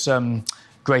 of course,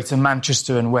 Greater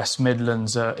Manchester and West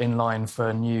Midlands are in line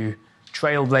for new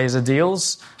trailblazer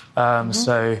deals.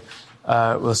 So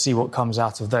we'll see what comes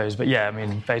out of those. But yeah, I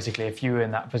mean, basically, if you were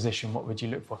in that position, what would you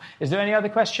look for? Is there any other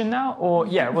question now? Or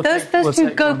those two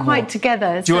go quite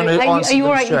together. Do you want to answer are you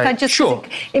all right? straight? If I just, sure.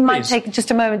 It might take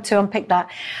just a moment to unpick that.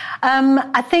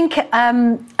 I think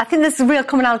there's a real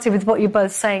commonality with what you're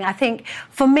both saying. I think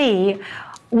for me,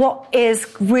 what is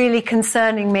really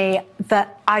concerning me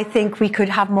that I think we could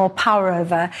have more power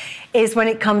over is when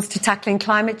it comes to tackling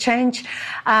climate change.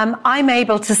 I'm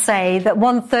able to say that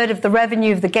 1/3 of the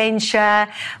revenue of the gain share,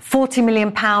 £40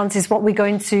 million, is what we're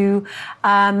going to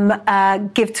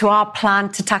give to our plan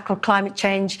to tackle climate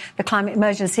change, the climate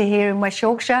emergency here in West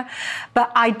Yorkshire.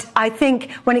 But I think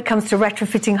when it comes to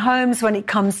retrofitting homes, when it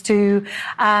comes to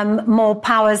more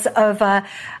powers over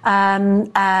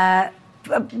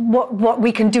what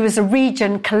we can do as a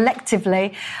region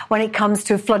collectively when it comes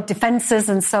to flood defences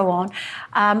and so on,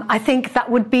 I think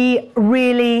that would be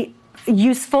really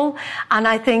useful, and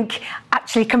I think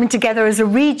actually coming together as a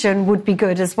region would be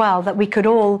good as well, that we could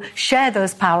all share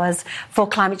those powers for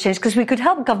climate change, because we could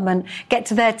help government get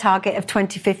to their target of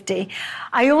 2050.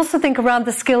 I also think around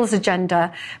the skills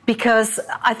agenda, because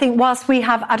I think whilst we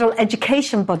have adult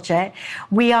education budget,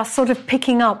 we are sort of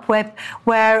picking up where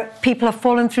people have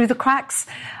fallen through the cracks,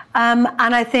 and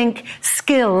I think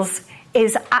skills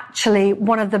is actually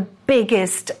one of the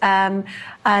biggest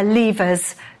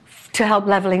levers to help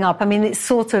levelling up. I mean, it's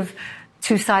sort of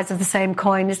two sides of the same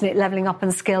coin, isn't it? Levelling up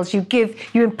and skills. You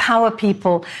empower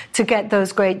people to get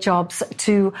those great jobs,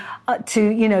 to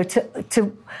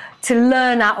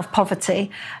learn out of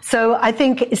poverty. So I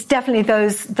think it's definitely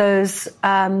those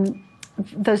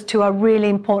two are really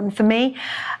important for me.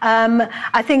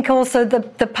 I think also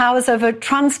the powers over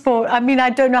transport. I mean, I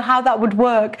don't know how that would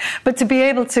work, but to be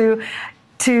able to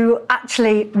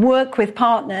actually work with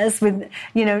partners, with,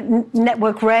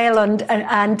 Network Rail and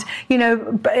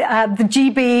the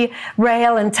GB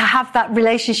Rail, and to have that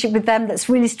relationship with them that's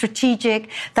really strategic,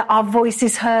 that our voice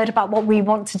is heard about what we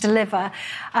want to deliver,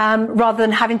 rather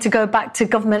than having to go back to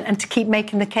government and to keep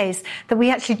making the case that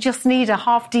we actually just need a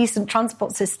half-decent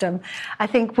transport system, I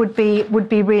think would be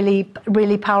really,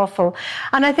 really powerful.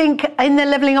 And I think in the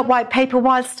Levelling Up White Paper,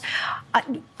 whilst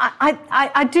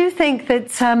I do think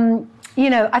that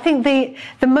I think the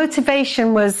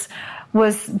motivation was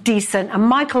decent, and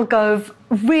Michael Gove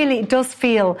really does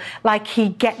feel like he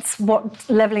gets what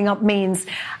levelling up means,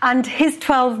 and his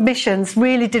 12 missions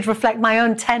really did reflect my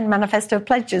own 10 manifesto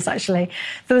pledges. Actually,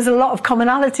 there was a lot of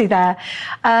commonality there,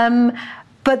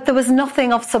 but there was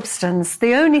nothing of substance.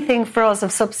 The only thing for us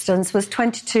of substance was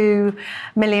 £22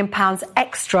 million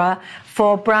extra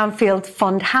for brownfield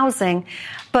fund housing,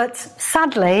 but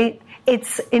sadly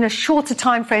it's in a shorter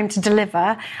time frame to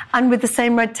deliver, and with the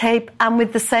same red tape and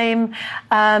with the same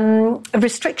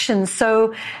restrictions.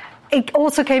 So it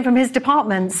also came from his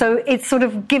department. So it's sort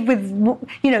of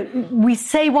we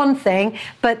say one thing,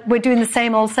 but we're doing the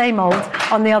same old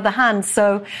on the other hand.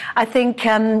 So I think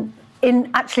in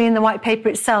the white paper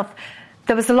itself,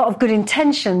 there was a lot of good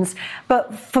intentions,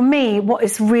 but for me, what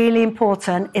is really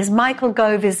important is Michael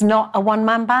Gove is not a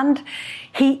one-man band.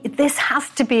 This has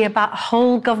to be about a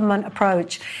whole government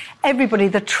approach. Everybody,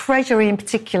 the Treasury in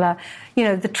particular,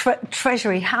 the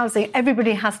Treasury, housing,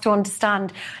 everybody has to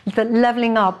understand that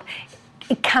levelling up,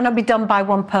 it cannot be done by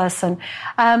one person.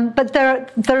 But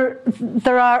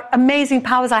there are amazing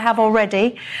powers I have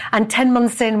already, and 10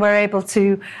 months in, we're able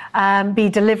to be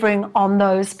delivering on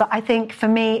those. But I think for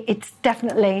me, it's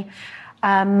definitely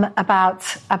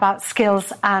about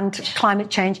skills and climate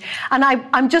change. And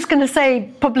I'm just going to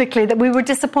say publicly that we were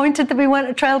disappointed that we weren't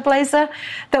a trailblazer,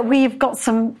 that we've got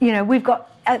we've got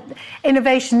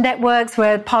innovation networks.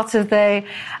 We're part of the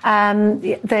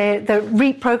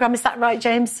REAP program. Is that right,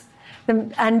 James?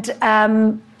 And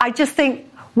I just think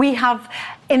we have,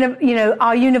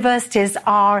 our universities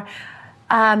are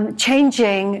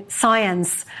changing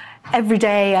science every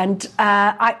day, and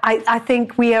I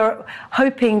think we are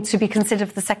hoping to be considered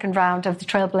for the second round of the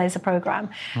Trailblazer programme.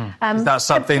 Is that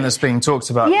something that's being talked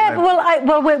about? Yeah,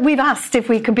 we've asked if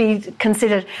we could be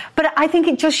considered, but I think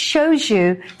it just shows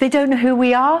you they don't know who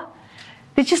we are.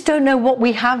 They just don't know what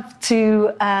we have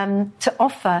to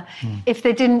offer. If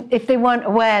they weren't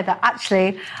aware that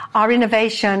actually our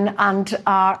innovation and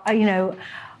our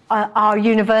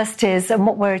universities and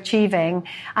what we're achieving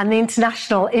and the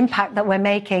international impact that we're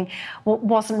making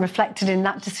wasn't reflected in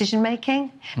that decision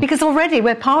making. Because already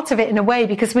we're part of it in a way,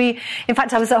 because in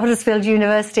fact I was at Huddersfield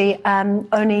University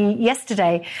only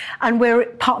yesterday, and we're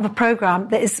part of a programme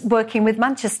that is working with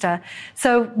Manchester.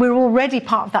 So we're already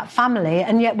part of that family,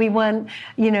 and yet we weren't,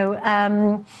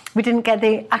 we didn't get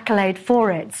the accolade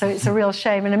for it. So it's a real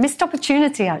shame and a missed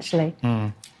opportunity, actually.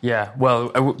 Yeah,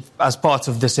 well, as part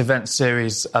of this event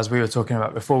series, as we were talking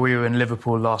about before. We were in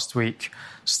Liverpool last week.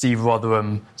 Steve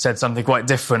Rotherham said something quite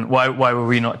different. Why were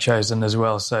we not chosen as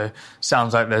well? So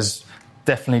sounds like there's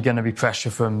definitely going to be pressure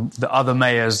from the other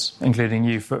mayors, including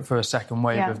you, for a second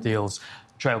wave of deals,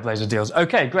 Trailblazer deals.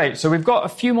 OK, great. So we've got a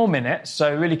few more minutes,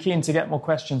 so really keen to get more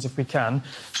questions if we can.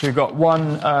 So we've got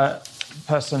one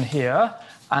person here,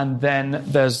 and then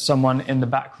there's someone in the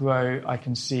back row I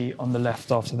can see on the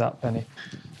left after that, Penny.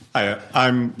 Hi,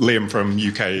 I'm Liam from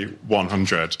UK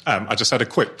 100. I just had a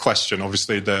quick question.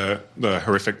 Obviously, the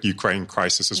horrific Ukraine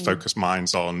crisis has focused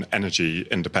minds on energy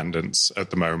independence at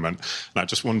the moment. And I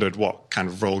just wondered what kind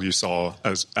of role you saw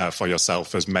as for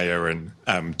yourself as mayor in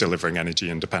delivering energy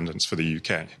independence for the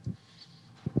UK.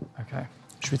 OK.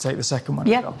 Should we take the second one?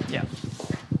 Yeah. Yeah.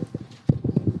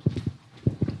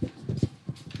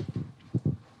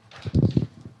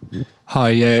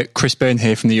 Hi, Chris Byrne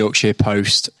here from the Yorkshire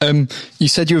Post. You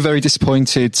said you were very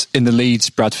disappointed in the Leeds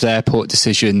Bradford Airport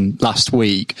decision last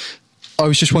week. I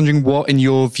was just wondering what, in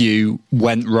your view,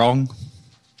 went wrong?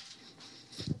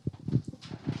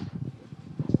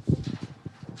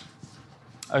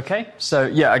 OK, so,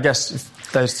 yeah, I guess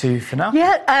those two for now.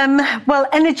 Yeah, well,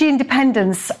 energy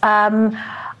independence.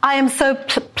 I am so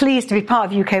pleased to be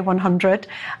part of UK 100.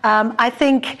 I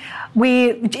think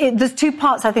there's two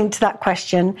parts, I think, to that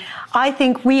question. I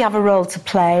think we have a role to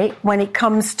play when it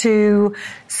comes to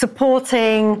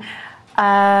supporting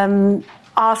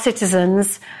our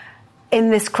citizens in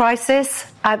this crisis.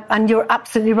 And you're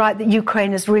absolutely right that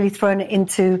Ukraine has really thrown it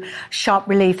into sharp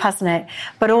relief, hasn't it?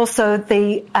 But also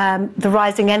the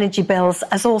rising energy bills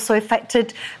has also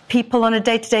affected people on a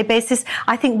day-to-day basis.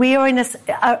 I think we are in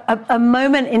a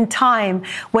moment in time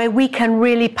where we can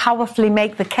really powerfully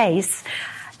make the case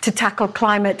to tackle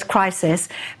climate crisis,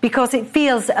 because it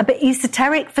feels a bit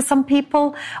esoteric for some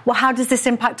people. Well, how does this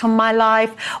impact on my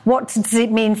life? What does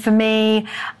it mean for me?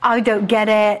 I don't get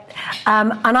it.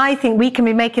 And I think we can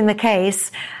be making the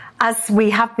case, as we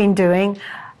have been doing,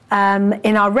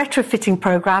 in our retrofitting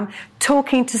program,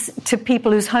 talking to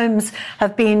people whose homes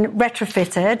have been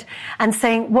retrofitted and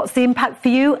saying, what's the impact for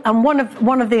you? And one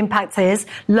of the impacts is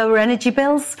lower energy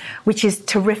bills, which is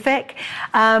terrific.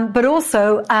 But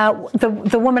also,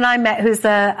 the woman I met who's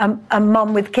a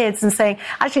mum with kids and saying,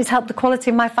 actually, it's helped the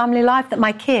quality of my family life that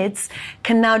my kids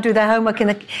can now do their homework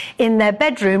in their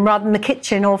bedroom rather than the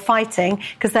kitchen or fighting,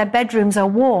 because their bedrooms are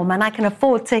warm and I can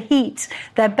afford to heat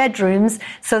their bedrooms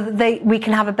so that we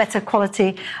can have a better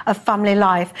quality of family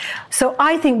life. So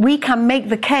I think we can make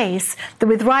the case that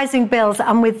with rising bills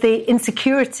and with the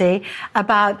insecurity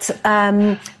about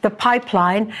the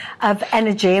pipeline of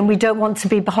energy, and we don't want to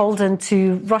be beholden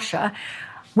to Russia,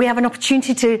 we have an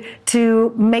opportunity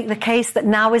to make the case that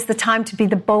now is the time to be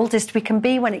the boldest we can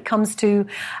be when it comes to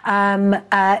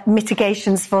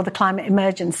mitigations for the climate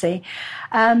emergency.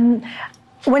 When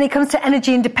it comes to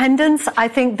energy independence, I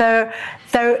think there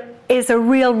is a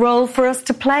real role for us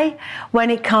to play when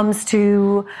it comes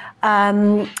to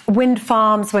wind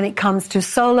farms, when it comes to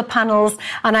solar panels.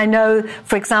 And I know,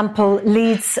 for example,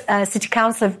 Leeds City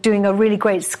Council are doing a really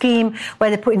great scheme where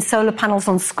they're putting solar panels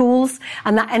on schools,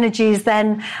 and that energy is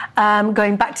then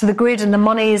going back to the grid, and the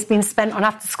money is being spent on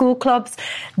after-school clubs.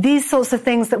 These sorts of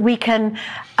things that we can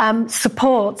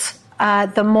support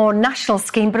the more national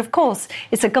scheme, but of course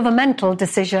it's a governmental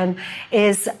decision,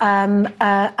 and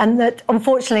that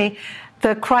unfortunately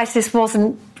the crisis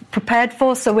wasn't prepared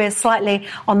for, so we're slightly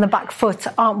on the back foot,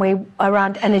 aren't we,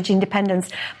 around energy independence.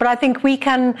 But I think we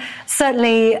can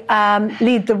certainly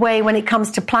lead the way when it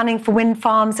comes to planning for wind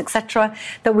farms, etc.,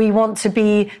 that we want to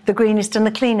be the greenest and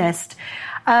the cleanest.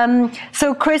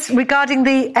 So, Chris, regarding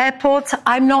the airport,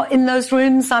 I'm not in those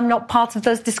rooms. I'm not part of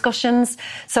those discussions.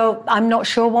 So I'm not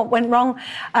sure what went wrong.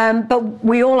 But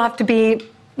we all have to be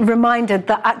reminded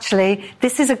that actually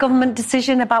this is a government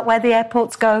decision about where the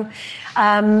airports go.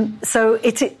 So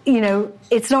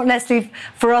it's not necessarily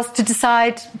for us to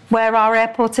decide where our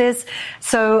airport is.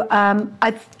 So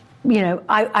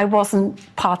I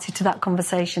wasn't party to that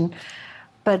conversation.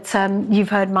 But you've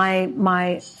heard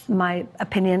my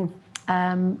opinion.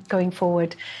 Going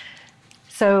forward.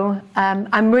 So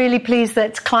I'm really pleased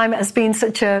that climate has been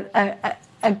such a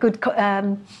good,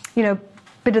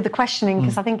 bit of the questioning,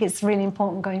 because I think it's really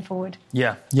important going forward.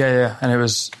 Yeah. And it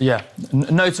was,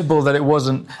 notable that it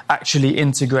wasn't actually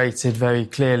integrated very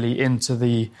clearly into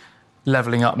the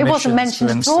levelling up missions. It wasn't mentioned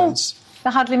at all.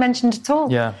 Hardly mentioned at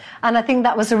all. Yeah. And I think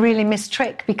that was a really missed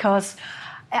trick, because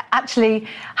actually,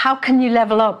 how can you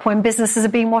level up when businesses are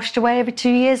being washed away every 2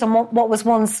 years, and what was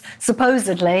once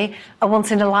supposedly a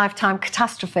once-in-a-lifetime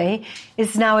catastrophe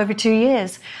is now every 2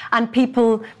 years? And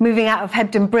people moving out of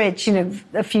Hebden Bridge,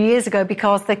 a few years ago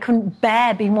because they couldn't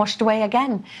bear being washed away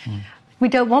again. We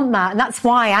don't want that. And that's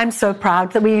why I'm so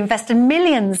proud that we invested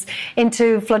millions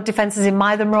into flood defences in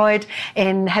Mytholmroyd,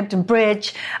 in Hebden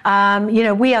Bridge.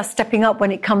 We are stepping up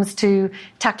when it comes to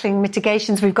tackling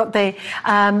mitigations. We've got the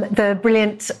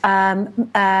brilliant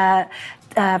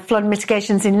flood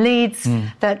mitigations in Leeds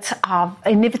that are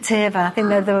innovative. I think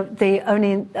they're the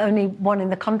only one in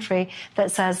the country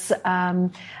that's as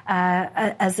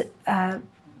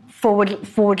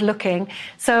forward looking.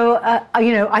 So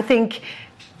I think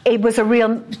it was a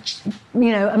real,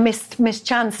 a missed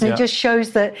chance, and it just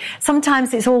shows that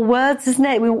sometimes it's all words, isn't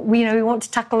it? We want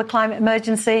to tackle the climate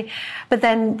emergency, but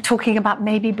then talking about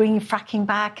maybe bringing fracking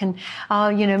back, and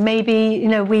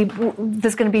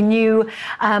there's going to be new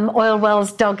oil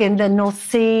wells dug in the North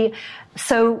Sea.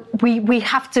 So we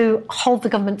have to hold the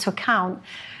government to account.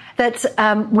 That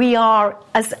we are,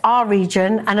 as our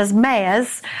region and as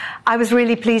mayors, I was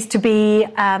really pleased to be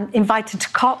invited to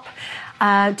COP.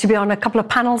 To be on a couple of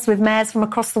panels with mayors from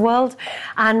across the world,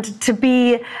 and to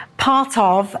be part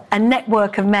of a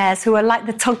network of mayors who are like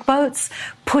the tugboats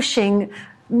pushing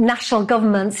national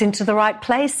governments into the right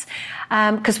place,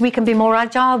 because we can be more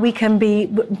agile, we can be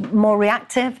more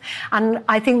reactive, and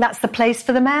I think that's the place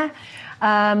for the mayor.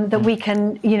 That we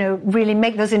can, really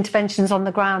make those interventions on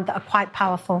the ground that are quite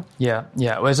powerful. Yeah.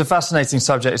 Well, it's a fascinating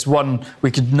subject. It's one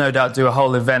we could no doubt do a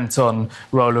whole event on,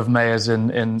 role of mayors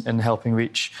in helping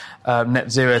reach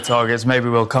net zero targets. Maybe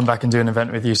we'll come back and do an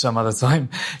event with you some other time,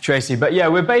 Tracy. But yeah,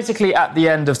 we're basically at the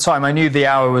end of time. I knew the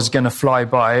hour was going to fly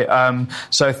by.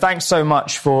 So thanks so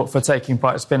much for taking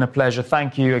part. It's been a pleasure.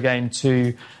 Thank you again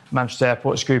to Manchester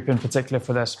Airports Group in particular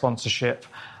for their sponsorship.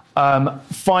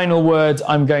 Final word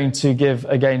I'm going to give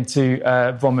again to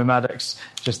Bronwyn Maddox,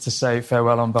 just to say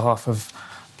farewell on behalf of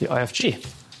the IFG.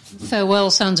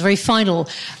 Farewell sounds very final.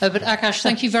 But Akash,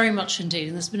 thank you very much indeed.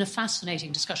 And there's been a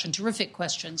fascinating discussion, terrific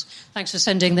questions. Thanks for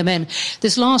sending them in.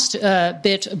 This last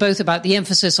bit, both about the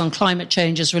emphasis on climate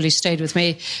change, has really stayed with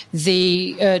me.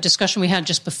 The discussion we had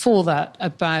just before that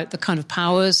about the kind of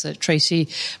powers that Tracy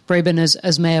Brabin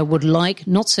as mayor would like,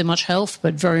 not so much health,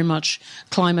 but very much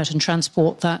climate and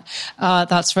transport, that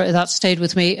stayed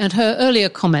with me. And her earlier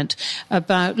comment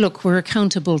about, look, we're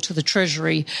accountable to the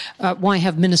Treasury. Why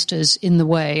have ministers in the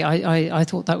way? I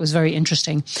thought that was very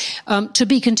interesting. To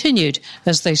be continued,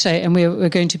 as they say, and we're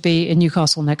going to be in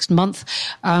Newcastle next month.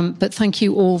 But thank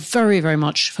you all very, very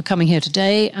much for coming here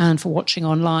today and for watching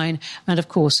online. And, of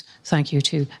course, thank you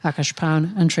to Akash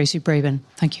Pown and Tracy Brabin.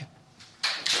 Thank you.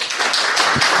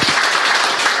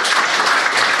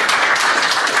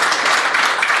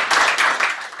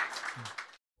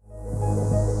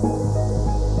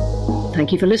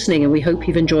 Thank you for listening, and we hope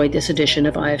you've enjoyed this edition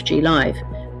of IFG Live.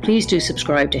 Please do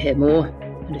subscribe to hear more,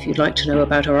 and if you'd like to know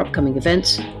about our upcoming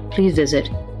events, please visit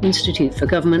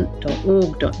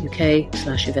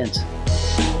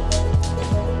instituteforgovernment.org.uk/events.